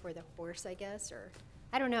cart before the horse, I guess, or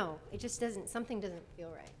I don't know. It just something doesn't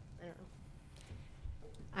feel right. I don't know.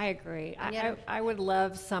 I agree. And yet- I would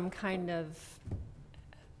love some kind of,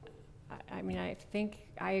 I mean, I think,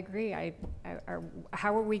 I agree.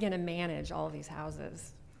 How are we going to manage all of these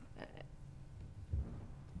houses?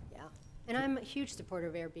 Yeah. And I'm a huge supporter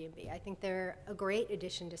of Airbnb. I think they're a great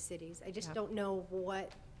addition to cities. I just Yeah. don't know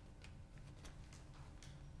what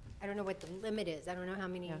the limit is. I don't know how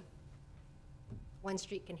many Yeah. one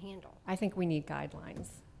street can handle. I think we need guidelines.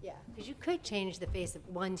 Yeah, because you could change the face of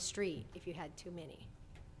one street if you had too many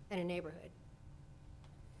in a neighborhood.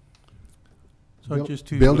 So just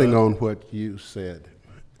to. Building on what you said,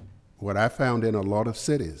 what I found in a lot of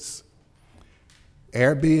cities,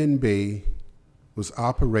 Airbnb was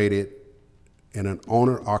operated in an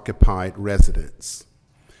owner-occupied residence.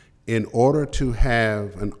 In order to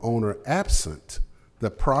have an owner absent, the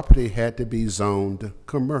property had to be zoned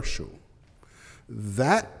commercial.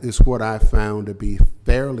 That is what I found to be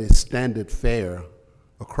fairly standard fare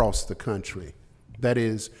across the country. That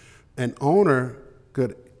is, an owner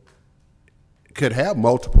could have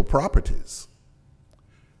multiple properties,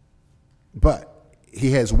 but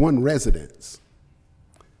he has one residence.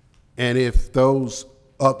 And if those,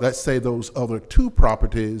 let's say those other 2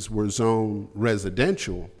 properties were zoned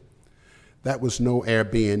residential, that was no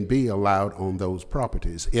Airbnb allowed on those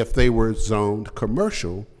properties. If they were zoned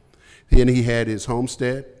commercial, then he had his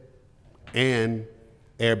homestead and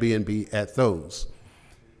Airbnb at those.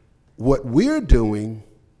 What we're doing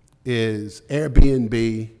is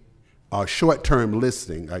Airbnb, short-term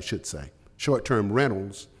listing, I should say, short-term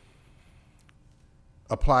rentals,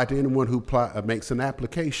 apply to anyone who makes an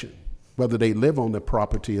application, whether they live on the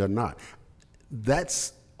property or not.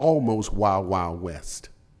 That's almost Wild Wild West.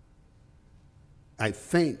 I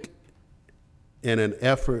think in an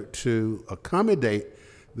effort to accommodate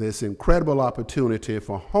this incredible opportunity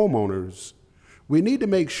for homeowners, we need to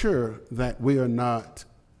make sure that we are not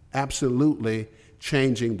absolutely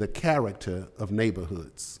changing the character of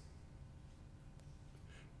neighborhoods.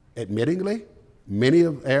 Admittingly, many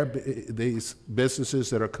of these businesses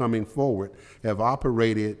that are coming forward have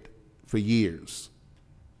operated for years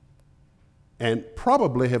and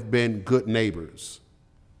probably have been good neighbors.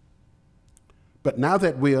 But now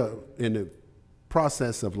that we are in the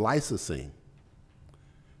process of licensing,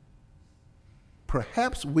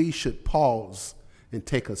 perhaps we should pause and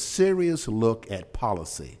take a serious look at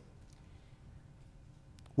policy.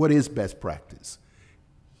 What is best practice?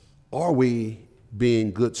 Are we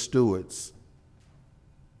being good stewards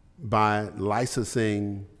by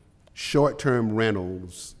licensing short-term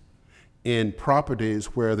rentals in properties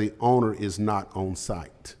where the owner is not on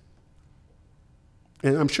site?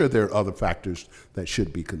 And I'm sure there are other factors that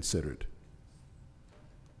should be considered.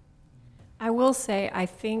 I will say, I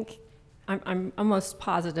think, I'm almost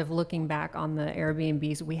positive looking back on the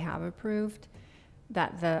Airbnbs we have approved,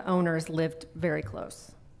 that the owners lived very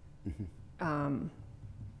close.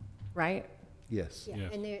 Right? Yes. Yeah,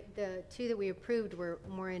 Yes. and the two that we approved were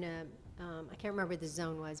more in a, I can't remember what the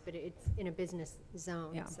zone was, but it's in a business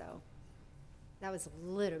zone, Yeah. so that was a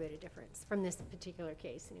little bit of difference from this particular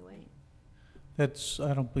case, anyway.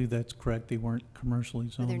 I don't believe that's correct. They weren't commercially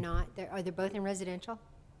But zoned. they're not, are they both in residential?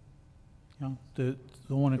 Yeah, the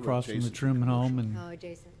one across from the adjacent to Truman home and Oh,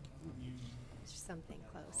 adjacent. There's something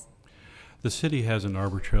close. The city hasn't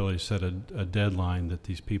arbitrarily set a deadline that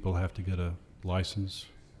these people have to get a license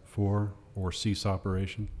for or cease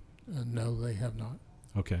operation? No, they have not.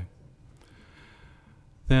 Okay.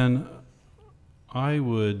 Then I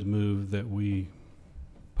would move that we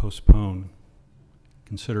postpone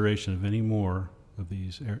consideration of any more of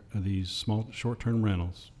these small short-term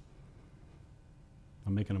rentals.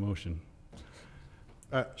 I'm making a motion.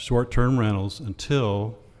 Short-term rentals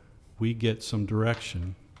until we get some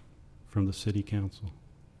direction from the city council.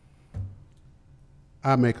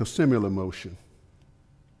 I make a similar motion.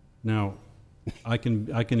 Now,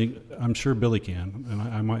 I'm sure Billy can, and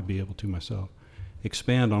I might be able to myself,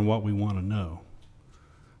 expand on what we want to know.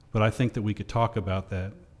 But I think that we could talk about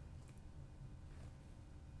that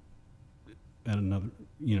at another,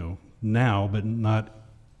 now, but not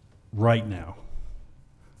right now,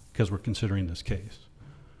 because we're considering this case.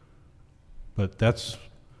 But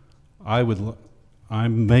I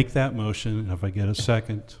make that motion, and if I get a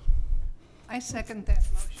second, I second that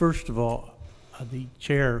motion. first of all, the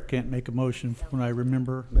chair can't make a motion from what I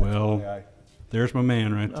remember. well, there's my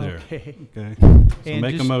man right there. Okay. Okay, so And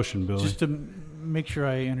make a just- motion, Billy. Just to make sure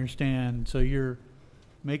I understand, so you're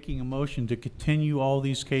making a motion to continue all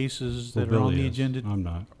these cases that Well, are on Billy the is. agenda? I'm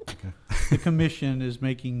not. Okay. The commission is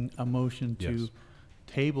making a motion to Yes.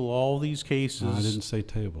 table all these cases. No, I didn't say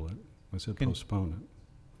table it. I said Can- postpone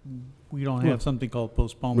it. We don't Well, have something called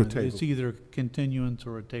postponement. we'll It's table. either continuance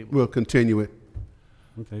or a table. We'll continue it.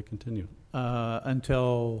 Okay, continue.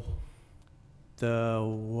 Until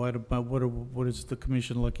what is the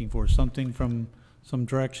commission looking for? Something from, some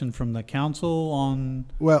direction from the council on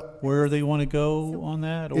Well, where they want to go on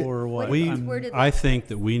that, or what? I think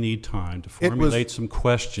that we need time to It was- formulate some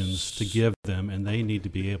questions to give them, and they need to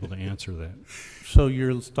be able to answer that. So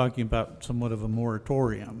you're talking about somewhat of a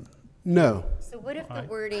moratorium. no. So what if the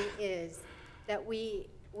wording is that we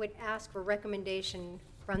would ask for recommendation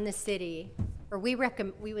from the city, or we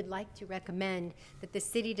would like to recommend that the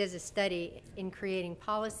city does a study in creating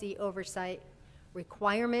policy oversight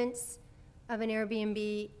requirements of an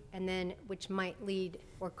Airbnb, and then which might lead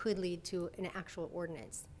or could lead to an actual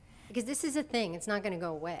ordinance? Because this is a thing, it's not gonna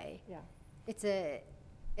go away. Yeah. It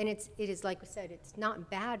is, like we said, it's not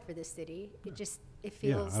bad for the city, it Yeah,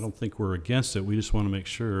 feels. I don't think we're against it. We just want to make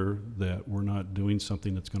sure that we're not doing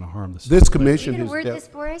something that's going to harm the city. This Are you commission gonna has word dealt. this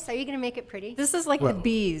for us? Are you gonna make it pretty? This is like the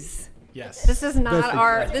bees. Yes. This is not That's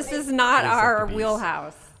our, this is not It's like our the bees.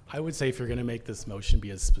 wheelhouse. I would say if you're going to make this motion, be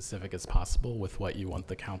as specific as possible with what you want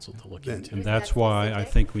the council to look into. And Is that's that why I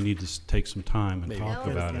specific? think we need to take some time and Maybe. talk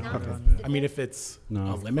No, about it's it. not Okay. specific. I mean, if it's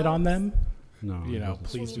No. a limit on them, No. it doesn't.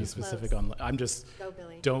 please Shouldn't be be specific close. I'm just, Go,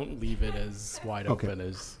 Billy. don't leave it as wide Okay. open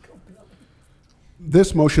as.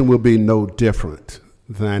 This motion will be no different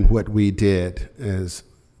than what we did, as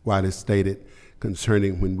Wiley stated,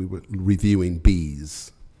 concerning when we were reviewing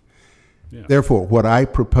bees. Yeah. Therefore, what I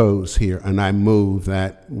propose here, and I move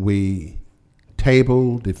that we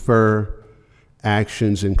table, defer,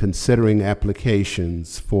 actions in considering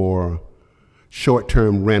applications for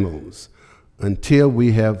short-term rentals until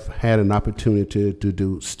we have had an opportunity to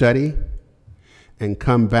do study and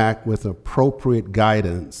come back with appropriate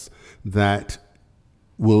guidance that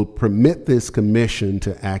will permit this commission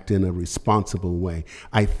to act in a responsible way.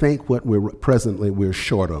 I think what we're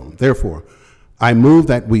short on. Therefore, I move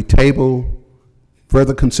that we table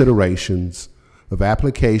further considerations of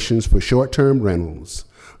applications for short-term rentals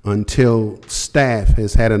until staff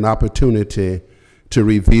has had an opportunity to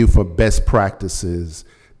review for best practices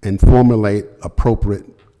and formulate appropriate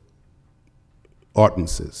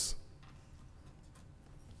ordinances.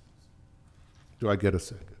 Do I get a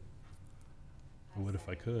second? I would if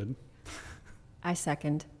I could. I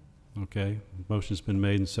second. Okay, motion's been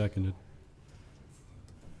made and seconded.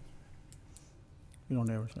 You don't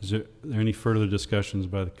ever. Is there any further discussions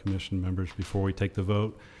by the commission members before we take the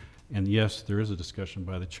vote? And yes, there is a discussion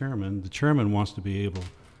by the chairman. The chairman wants to be able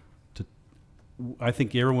to, I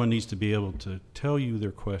think everyone needs to be able to tell you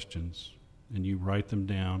their questions and you write them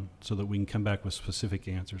down so that we can come back with specific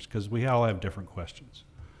answers, because we all have different questions.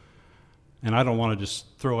 And I don't want to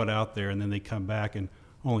just throw it out there and then they come back and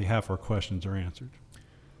only half our questions are answered.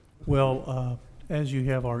 Well, as you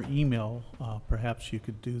have our email, perhaps you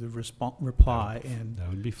could do the reply and That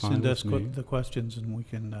would be fine send us with me. the questions and we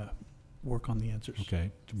can work on the answers.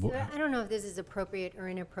 Okay. So I don't know if this is appropriate or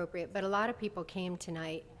inappropriate, but a lot of people came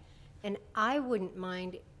tonight, and I wouldn't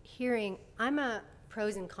mind hearing, I'm a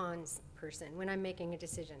pros and cons person when I'm making a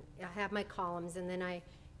decision. I have my columns, and then I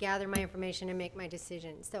gather my information and make my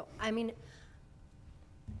decision. So, I mean,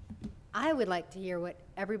 I would like to hear what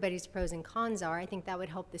everybody's pros and cons are. I think that would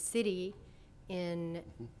help the city in,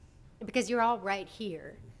 because you're all right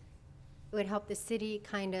here. It would help the city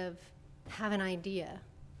kind of have an idea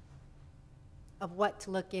of what to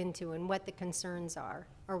look into and what the concerns are,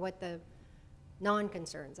 or what the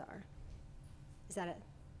non-concerns are. Is that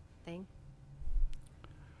a thing?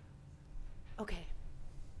 Okay.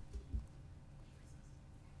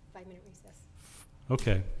 5-minute recess.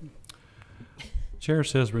 Okay. Chair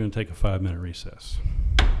says we're going to take a 5-minute recess.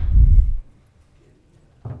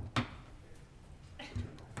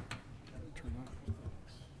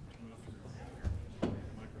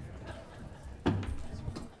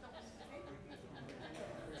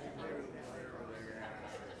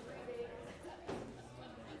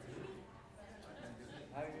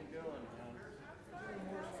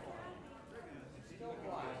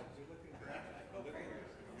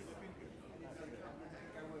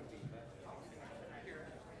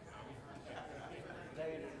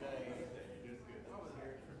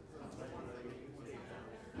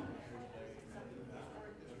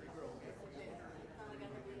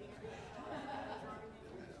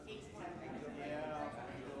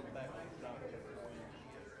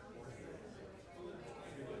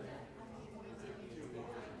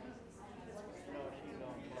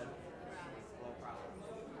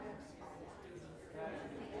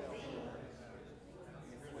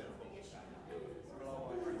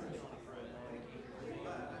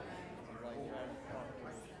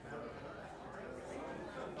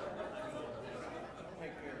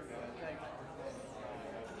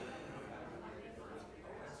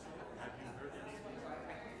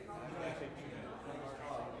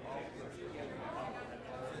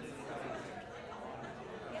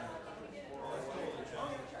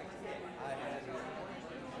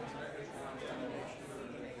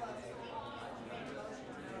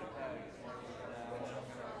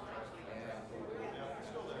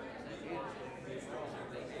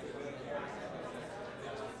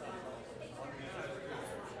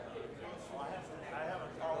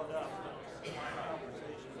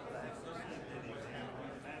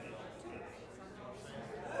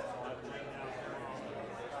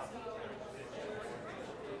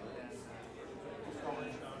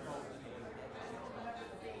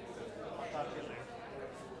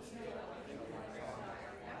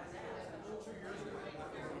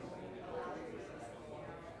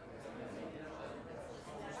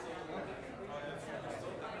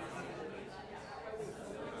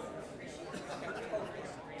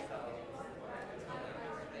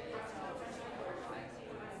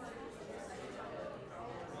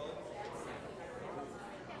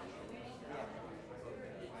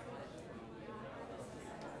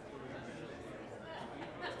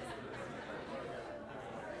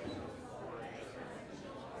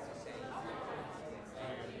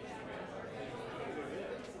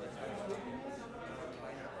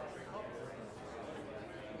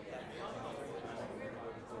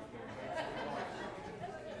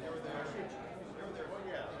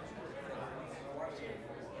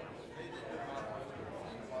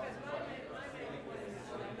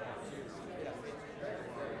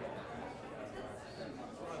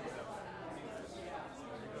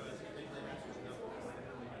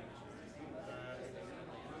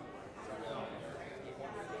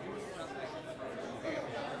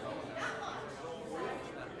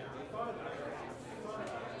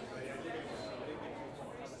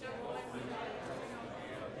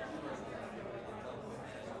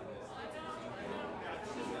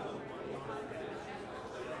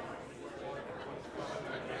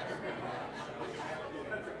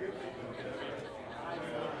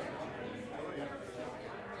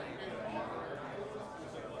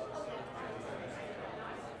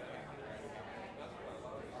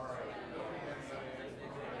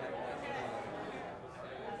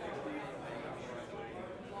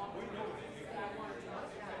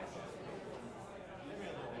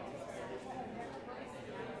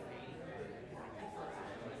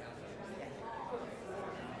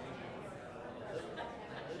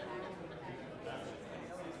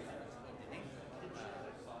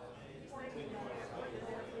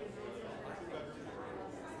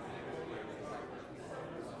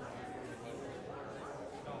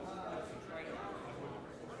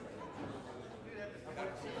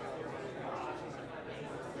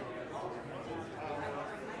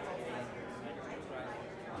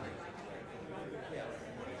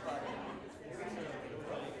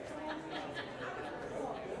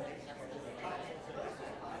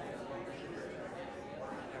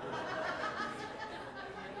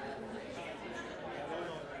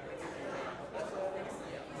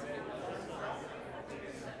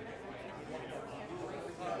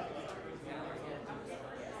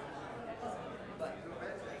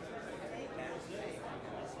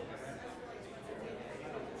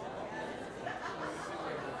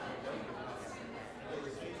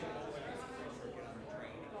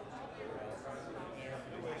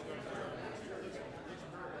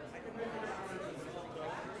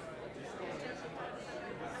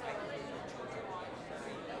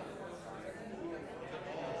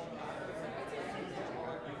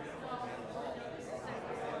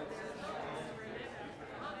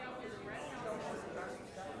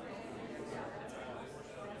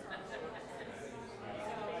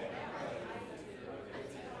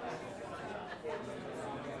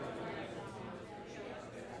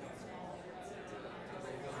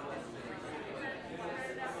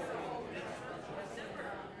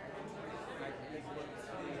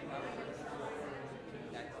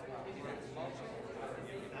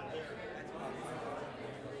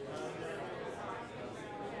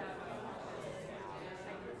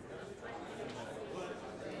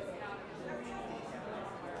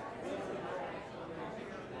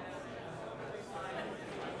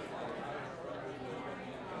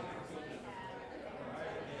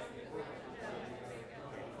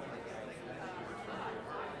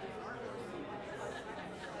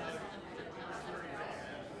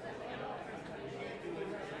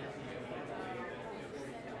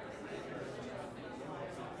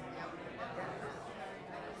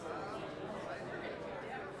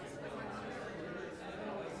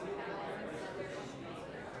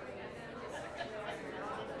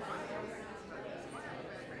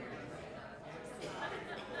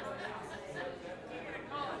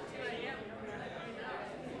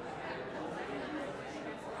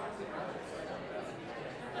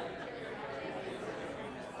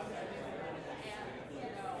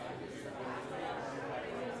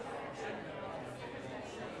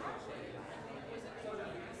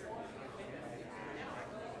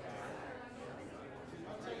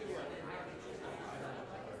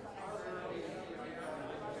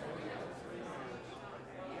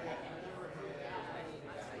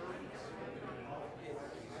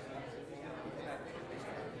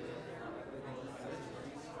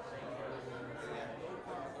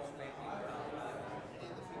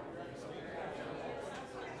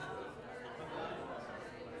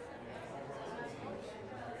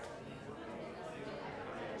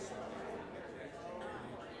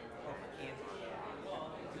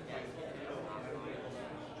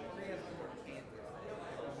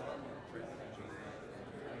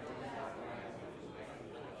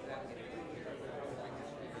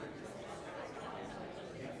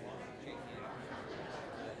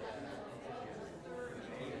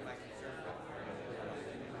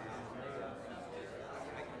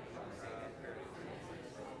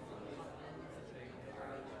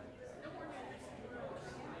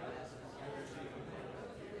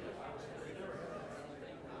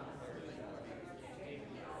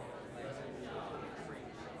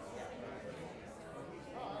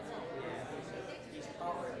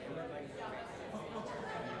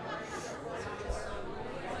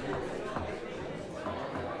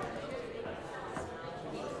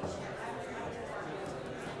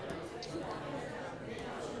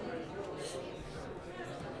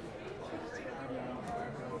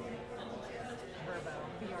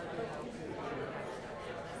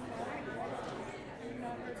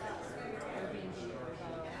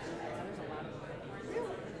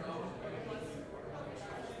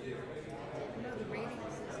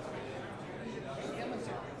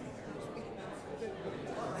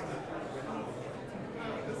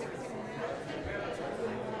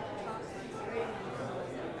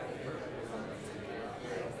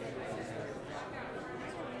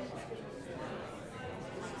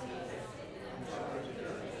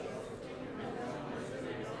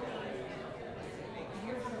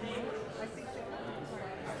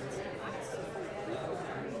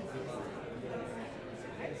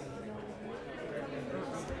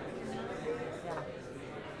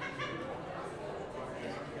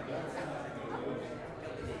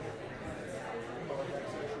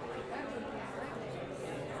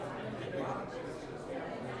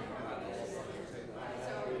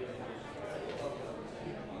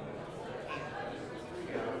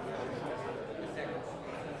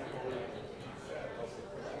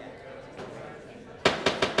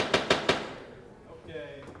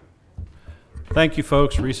 Thank you,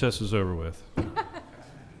 folks. Recess is over with.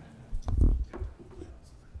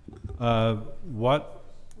 What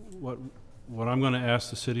I'm going to ask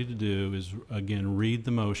the city to do is, again, read the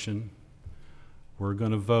motion. We're going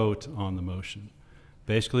to vote on the motion.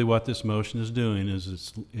 Basically, what this motion is doing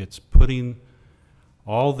is it's putting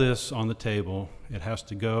all this on the table. It has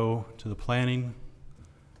to go to the Planning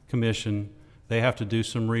Commission. They have to do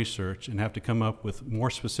some research and have to come up with more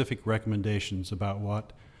specific recommendations about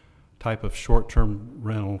what type of short-term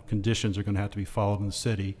rental conditions are going to have to be followed in the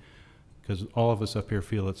city, because all of us up here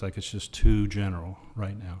feel it's just too general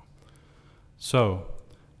right now. So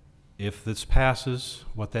if this passes,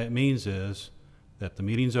 what that means is that the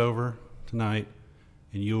meeting's over tonight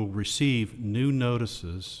and you'll receive new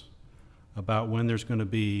notices about when there's going to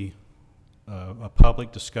be a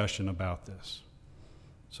public discussion about this.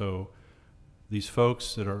 So these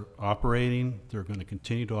folks that are operating, they're going to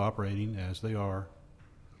continue to operating as they are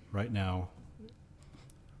right now.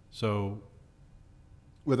 So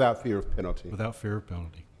Without fear of penalty. without fear of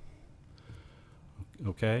penalty.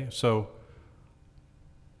 Okay, so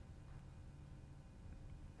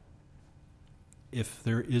if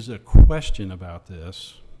there is a question about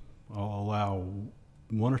this, I'll allow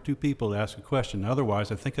one or two people to ask a question.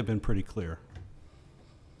 Otherwise, I think I've been pretty clear.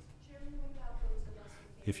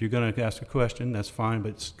 If you're going to ask a question, that's fine,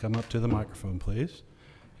 but come up to the microphone, please,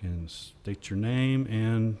 and state your name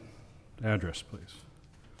and address, please.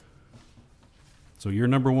 So you're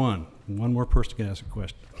number one. One more person can ask a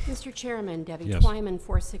question. Mr. Chairman, Debbie Yes. Twyman,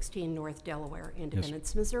 416 North Delaware,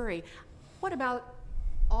 Independence, Missouri. What about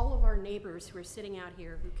all of our neighbors who are sitting out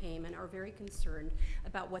here who came and are very concerned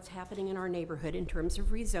about what's happening in our neighborhood in terms of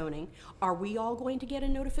rezoning? Are we all going to get a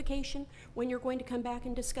notification when you're going to come back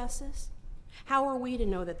and discuss this? How are we to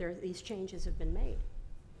know that these changes have been made?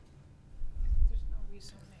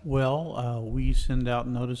 Well, we send out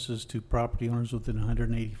notices to property owners within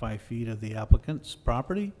 185 feet of the applicant's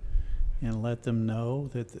property and let them know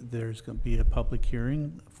that there's going to be a public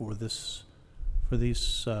hearing for these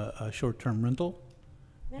short-term rental.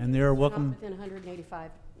 And they're welcome. Within 185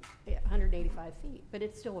 feet, but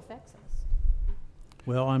it still affects us.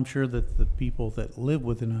 Well, I'm sure that the people that live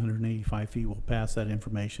within 185 feet will pass that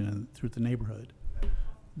information through the neighborhood.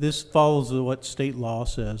 This follows what state law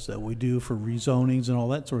says that we do for rezonings and all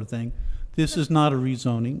that sort of thing. This is not a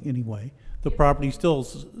rezoning anyway. The property still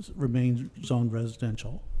remains zoned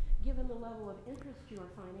residential. Given the level of interest you are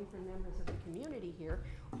finding from members of the community here,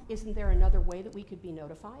 isn't there another way that we could be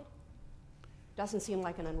notified? Doesn't seem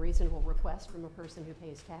like an unreasonable request from a person who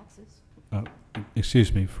pays taxes.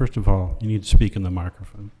 Excuse me. First of all, you need to speak in the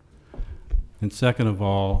microphone. And second of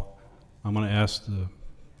all, I'm going to ask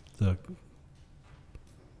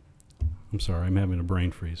I'm sorry, I'm having a brain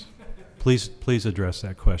freeze. Please address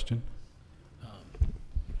that question.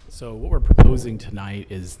 So what we're proposing tonight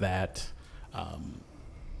is that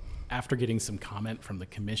after getting some comment from the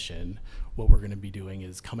commission, what we're going to be doing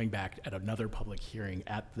is coming back at another public hearing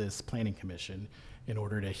at this planning commission in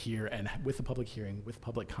order to hear, and with the public hearing, with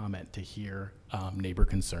public comment, to hear neighbor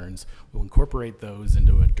concerns. We'll incorporate those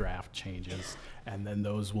into a draft changes, and then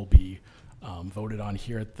those will be voted on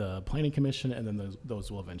here at the planning commission, and then those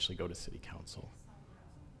will eventually go to city council.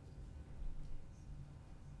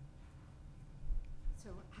 So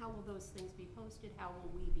how will those things be posted? How will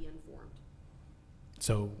we be informed?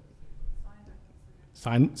 So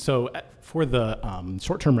for the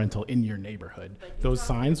short-term rental in your neighborhood, But you're those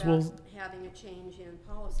talking signs about will, having a change in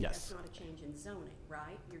policy. Yes. That's not a change in zoning,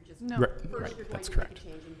 right? You're just, No. Right, first right, you're going that's to make correct. a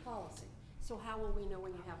change in policy. So how will we know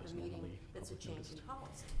when you have a meeting that's a change in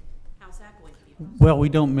policy? How's that going to be posted? Well, we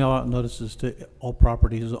don't mail out notices to all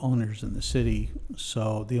property owners in the city,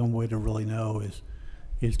 so the only way to really know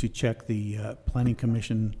is to check the planning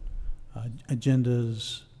commission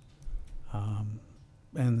agendas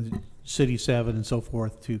and the city 7 and so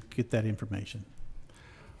forth to get that information.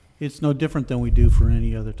 It's no different than we do for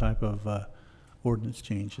any other type of ordinance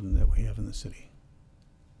change that we have in the city.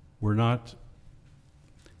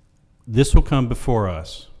 This will come before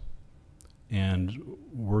us, and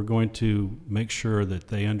we're going to make sure that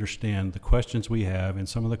they understand the questions we have and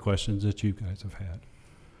some of the questions that you guys have had.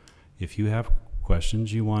 If you have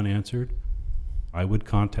questions you want answered, I would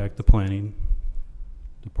contact the planning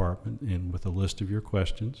department and with a list of your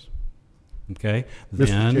questions. Okay?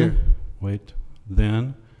 Mr. Chair.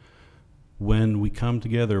 Then when we come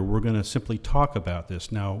together, we're going to simply talk about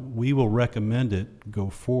this. Now, we will recommend it go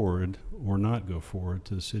forward or not go forward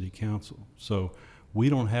to the city council. So we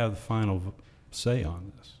don't have the final say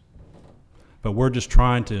on this. But we're just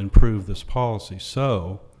trying to improve this policy.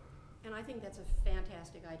 So, And I think that's a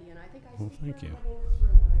fantastic idea, and I think I Well, speak thank for you. everybody in this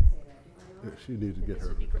room when I say that. Do I She needs to get This her.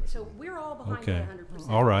 would be great. So we're all behind Okay. it 100%.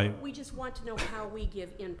 All right. We just want to know how we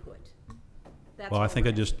give input. That's Well, I all think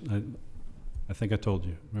we're I just, I think I told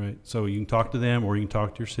you, right? So you can talk to them, or you can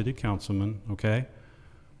talk to your city councilman, okay?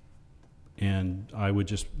 And I would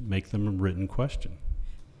just make them a written question.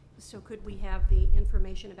 So could we have the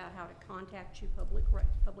information about how to contact you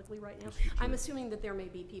publicly right now? I'm assuming that there may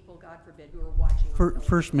be people, God forbid, who are watching. on television.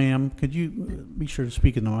 First, ma'am, could you be sure to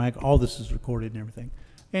speak in the mic? All this is recorded and everything.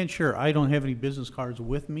 And sure, I don't have any business cards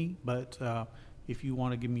with me, but if you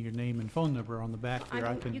want to give me your name and phone number on the back here,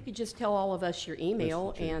 I You can. could just tell all of us your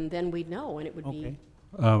email, and then we'd know, and it would be.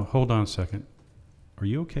 Okay. Hold on a second. Are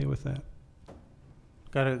you okay with that?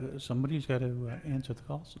 Somebody's got to answer the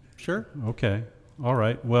calls. Sure. Okay, all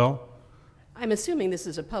right, well, I'm assuming this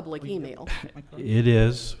is a public email. it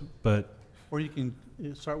is, but Or you can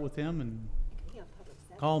start with them and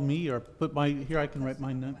call me, or put my, here I can write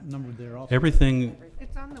my number there also. everything,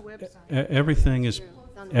 It's on the website. everything is,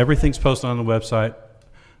 everything's posted on the website.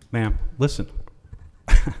 Ma'am, listen.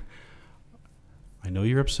 I know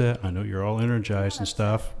you're upset. I know you're all energized and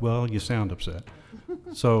stuff. Well, you sound upset.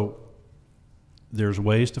 So there's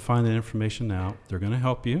ways to find that information out. They're going to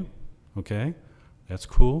help you, okay? That's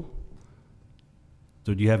cool.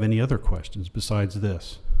 So do you have any other questions besides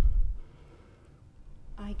this?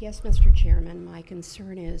 I guess, Mr. Chairman, my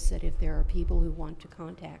concern is that if there are people who want to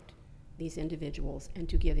contact these individuals and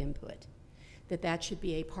to give input, that should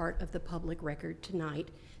be a part of the public record tonight,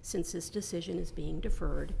 since this decision is being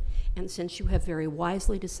deferred, and since you have very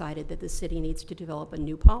wisely decided that the city needs to develop a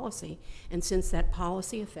new policy, and since that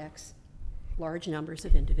policy affects large numbers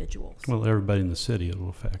of individuals. Well, everybody in the city it'll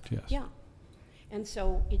affect, yes. Yeah. And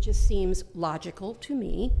so it just seems logical to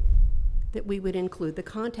me that we would include the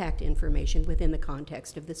contact information within the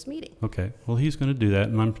context of this meeting. Okay, well, he's going to do that,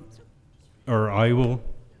 and I will,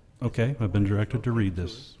 okay, I've been directed to read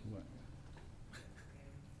this.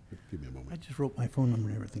 Give me a moment. I just wrote my phone number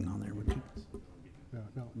and everything on there, would you?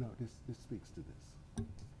 No, this speaks to this.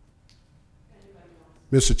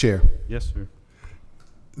 Mr. Chair, Yes, sir.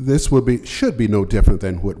 this should be no different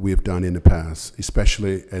than what we've done in the past,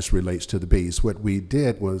 especially as relates to the bees. What we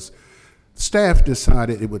did was, staff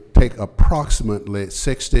decided it would take approximately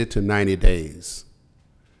 60 to 90 days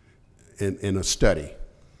in a study.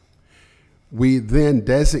 We then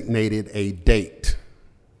designated a date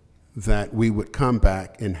that we would come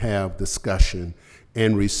back and have discussion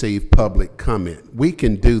and receive public comment. We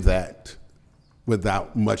can do that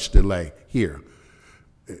without much delay here.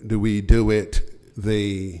 Do we do it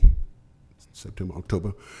September,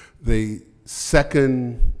 October, the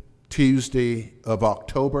second Tuesday of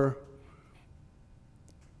October,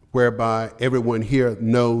 whereby everyone here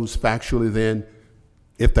knows factually then,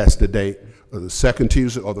 if that's the date, or the second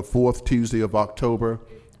Tuesday or the fourth Tuesday of October,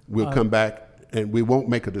 we'll come back and we won't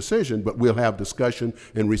make a decision, but we'll have discussion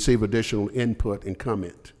and receive additional input and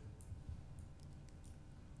comment.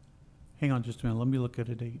 Hang on just a minute, let me look at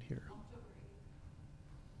a date here.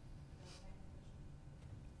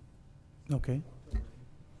 Okay.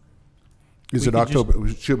 Is We it could just- October,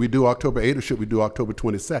 should we do October 8th or should we do October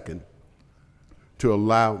 22nd? To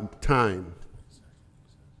allow time.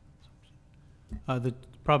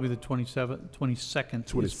 Probably the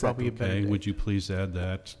 22nd is probably a better Okay, date. would you please add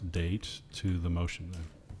that date to the motion then?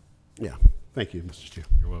 Yeah, thank you, Mr. Chair.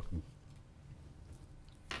 You're welcome.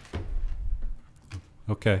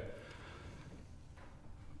 Okay.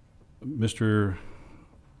 Mr.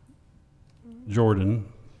 Jordan,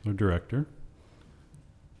 the director,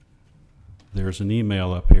 there's an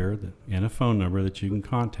email up here and a phone number that you can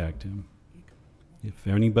contact him. If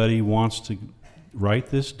anybody wants to write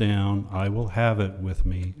this down, I will have it with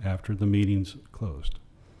me after the meeting's closed.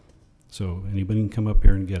 So anybody can come up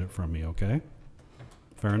here and get it from me, okay?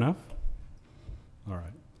 Fair enough? All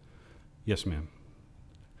right. Yes, ma'am.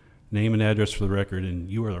 Name and address for the record, and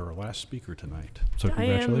you are our last speaker tonight. So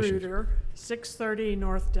Diane congratulations. Reuter, 630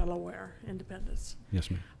 North Delaware, Independence.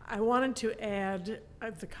 Yes, ma'am. I wanted to add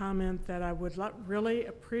the comment that I would really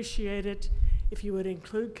appreciate it if you would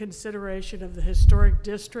include consideration of the historic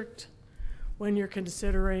district when you're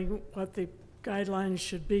considering what the guidelines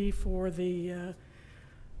should be for the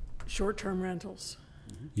short-term rentals.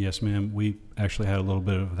 Yes, ma'am. We actually had a little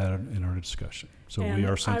bit of that in our discussion, so we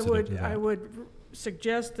are sensitive to that. I would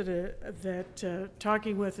suggest that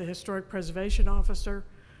talking with the historic preservation officer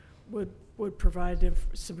would provide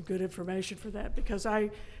some good information for that, because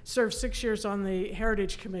I served 6 years on the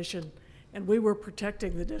Heritage Commission, and we were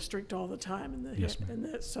protecting the district all the time. Yes,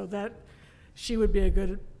 ma'am. So that she would be a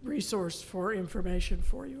good resource for information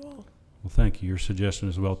for you all. Well, thank you. Your suggestion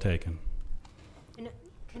is well taken. And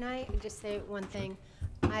can I just say one thing?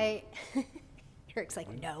 Eric's like,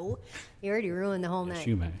 no, you already ruined the whole Yes, night.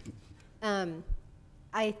 you may.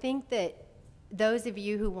 I think that those of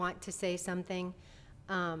you who want to say something,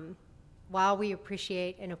 while we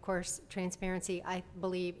appreciate, and of course, transparency, I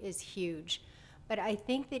believe, is huge. But I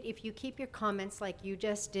think that if you keep your comments like you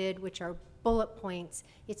just did, which are bullet points,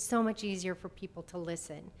 it's so much easier for people to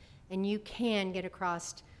listen. And you can get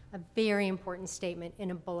across a very important statement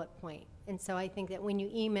in a bullet point. And so I think that when you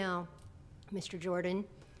email Mr. Jordan,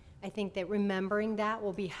 I think that remembering that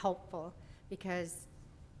will be helpful, because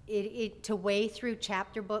to weigh through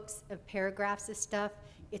chapter books of paragraphs of stuff,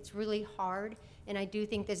 it's really hard. And I do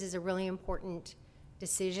think this is a really important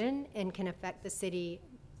decision and can affect the city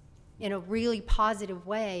in a really positive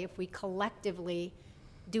way if we collectively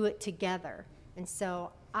do it together. And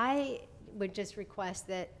so I would just request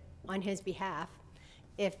that on his behalf,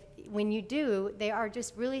 if when you do, they are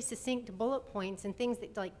just really succinct bullet points and things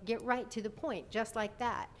that like get right to the point, just like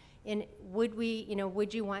that. And would we,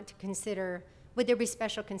 would you want to consider, would there be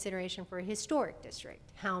special consideration for a historic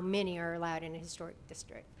district? How many are allowed in a historic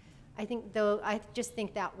district? I just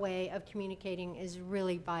think that way of communicating is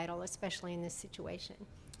really vital, especially in this situation.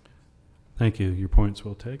 Thank you. Your point's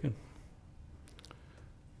well taken.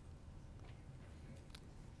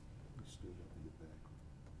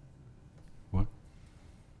 What?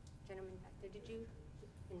 Gentleman back there, did you,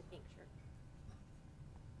 in the pink shirt?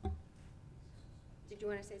 Did you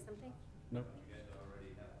want to say something? No.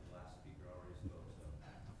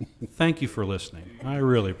 Thank you for listening. I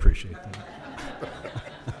really appreciate that.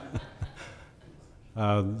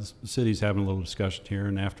 The city's having a little discussion here,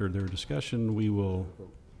 and after their discussion, we will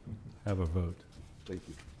have a vote. Thank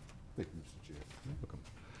you. Thank you, Mr. Chair. Welcome.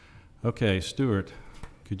 Okay, Stuart,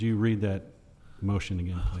 could you read that motion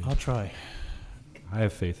again, please? I'll try. I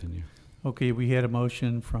have faith in you. Okay, we had a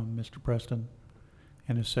motion from Mr. Preston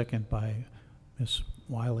and a second by Ms.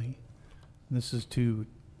 Wiley. This is to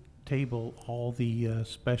table all the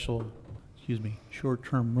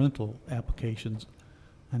short-term rental applications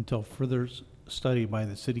until further study by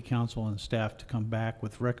the city council and staff to come back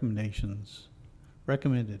with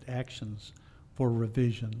recommended actions for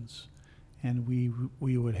revisions. And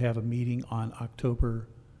we would have a meeting on October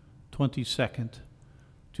 22nd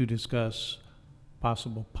to discuss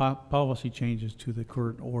possible policy changes to the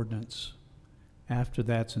current ordinance. After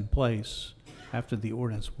that's in place, after the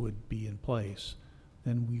ordinance would be in place,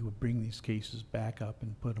 then we would bring these cases back up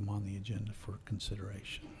and put them on the agenda for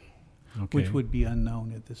consideration, Okay. which would be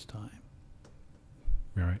unknown at this time.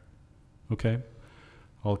 All right. Okay.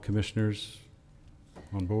 All commissioners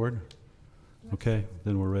on board? Okay,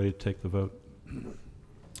 then we're ready to take the vote.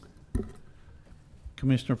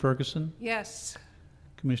 Commissioner Ferguson, Yes.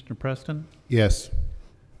 Commissioner Preston, Yes.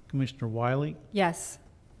 Commissioner Wiley, Yes.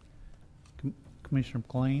 Commissioner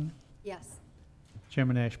McLean, Yes.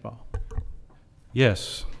 Chairman Ashbaugh.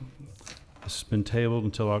 Yes. This has been tabled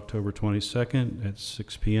until October 22nd at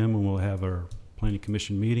 6 p.m. when we'll have our planning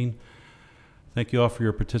commission meeting. Thank you all for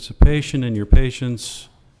your participation and your patience.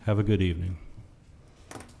 Have a good evening.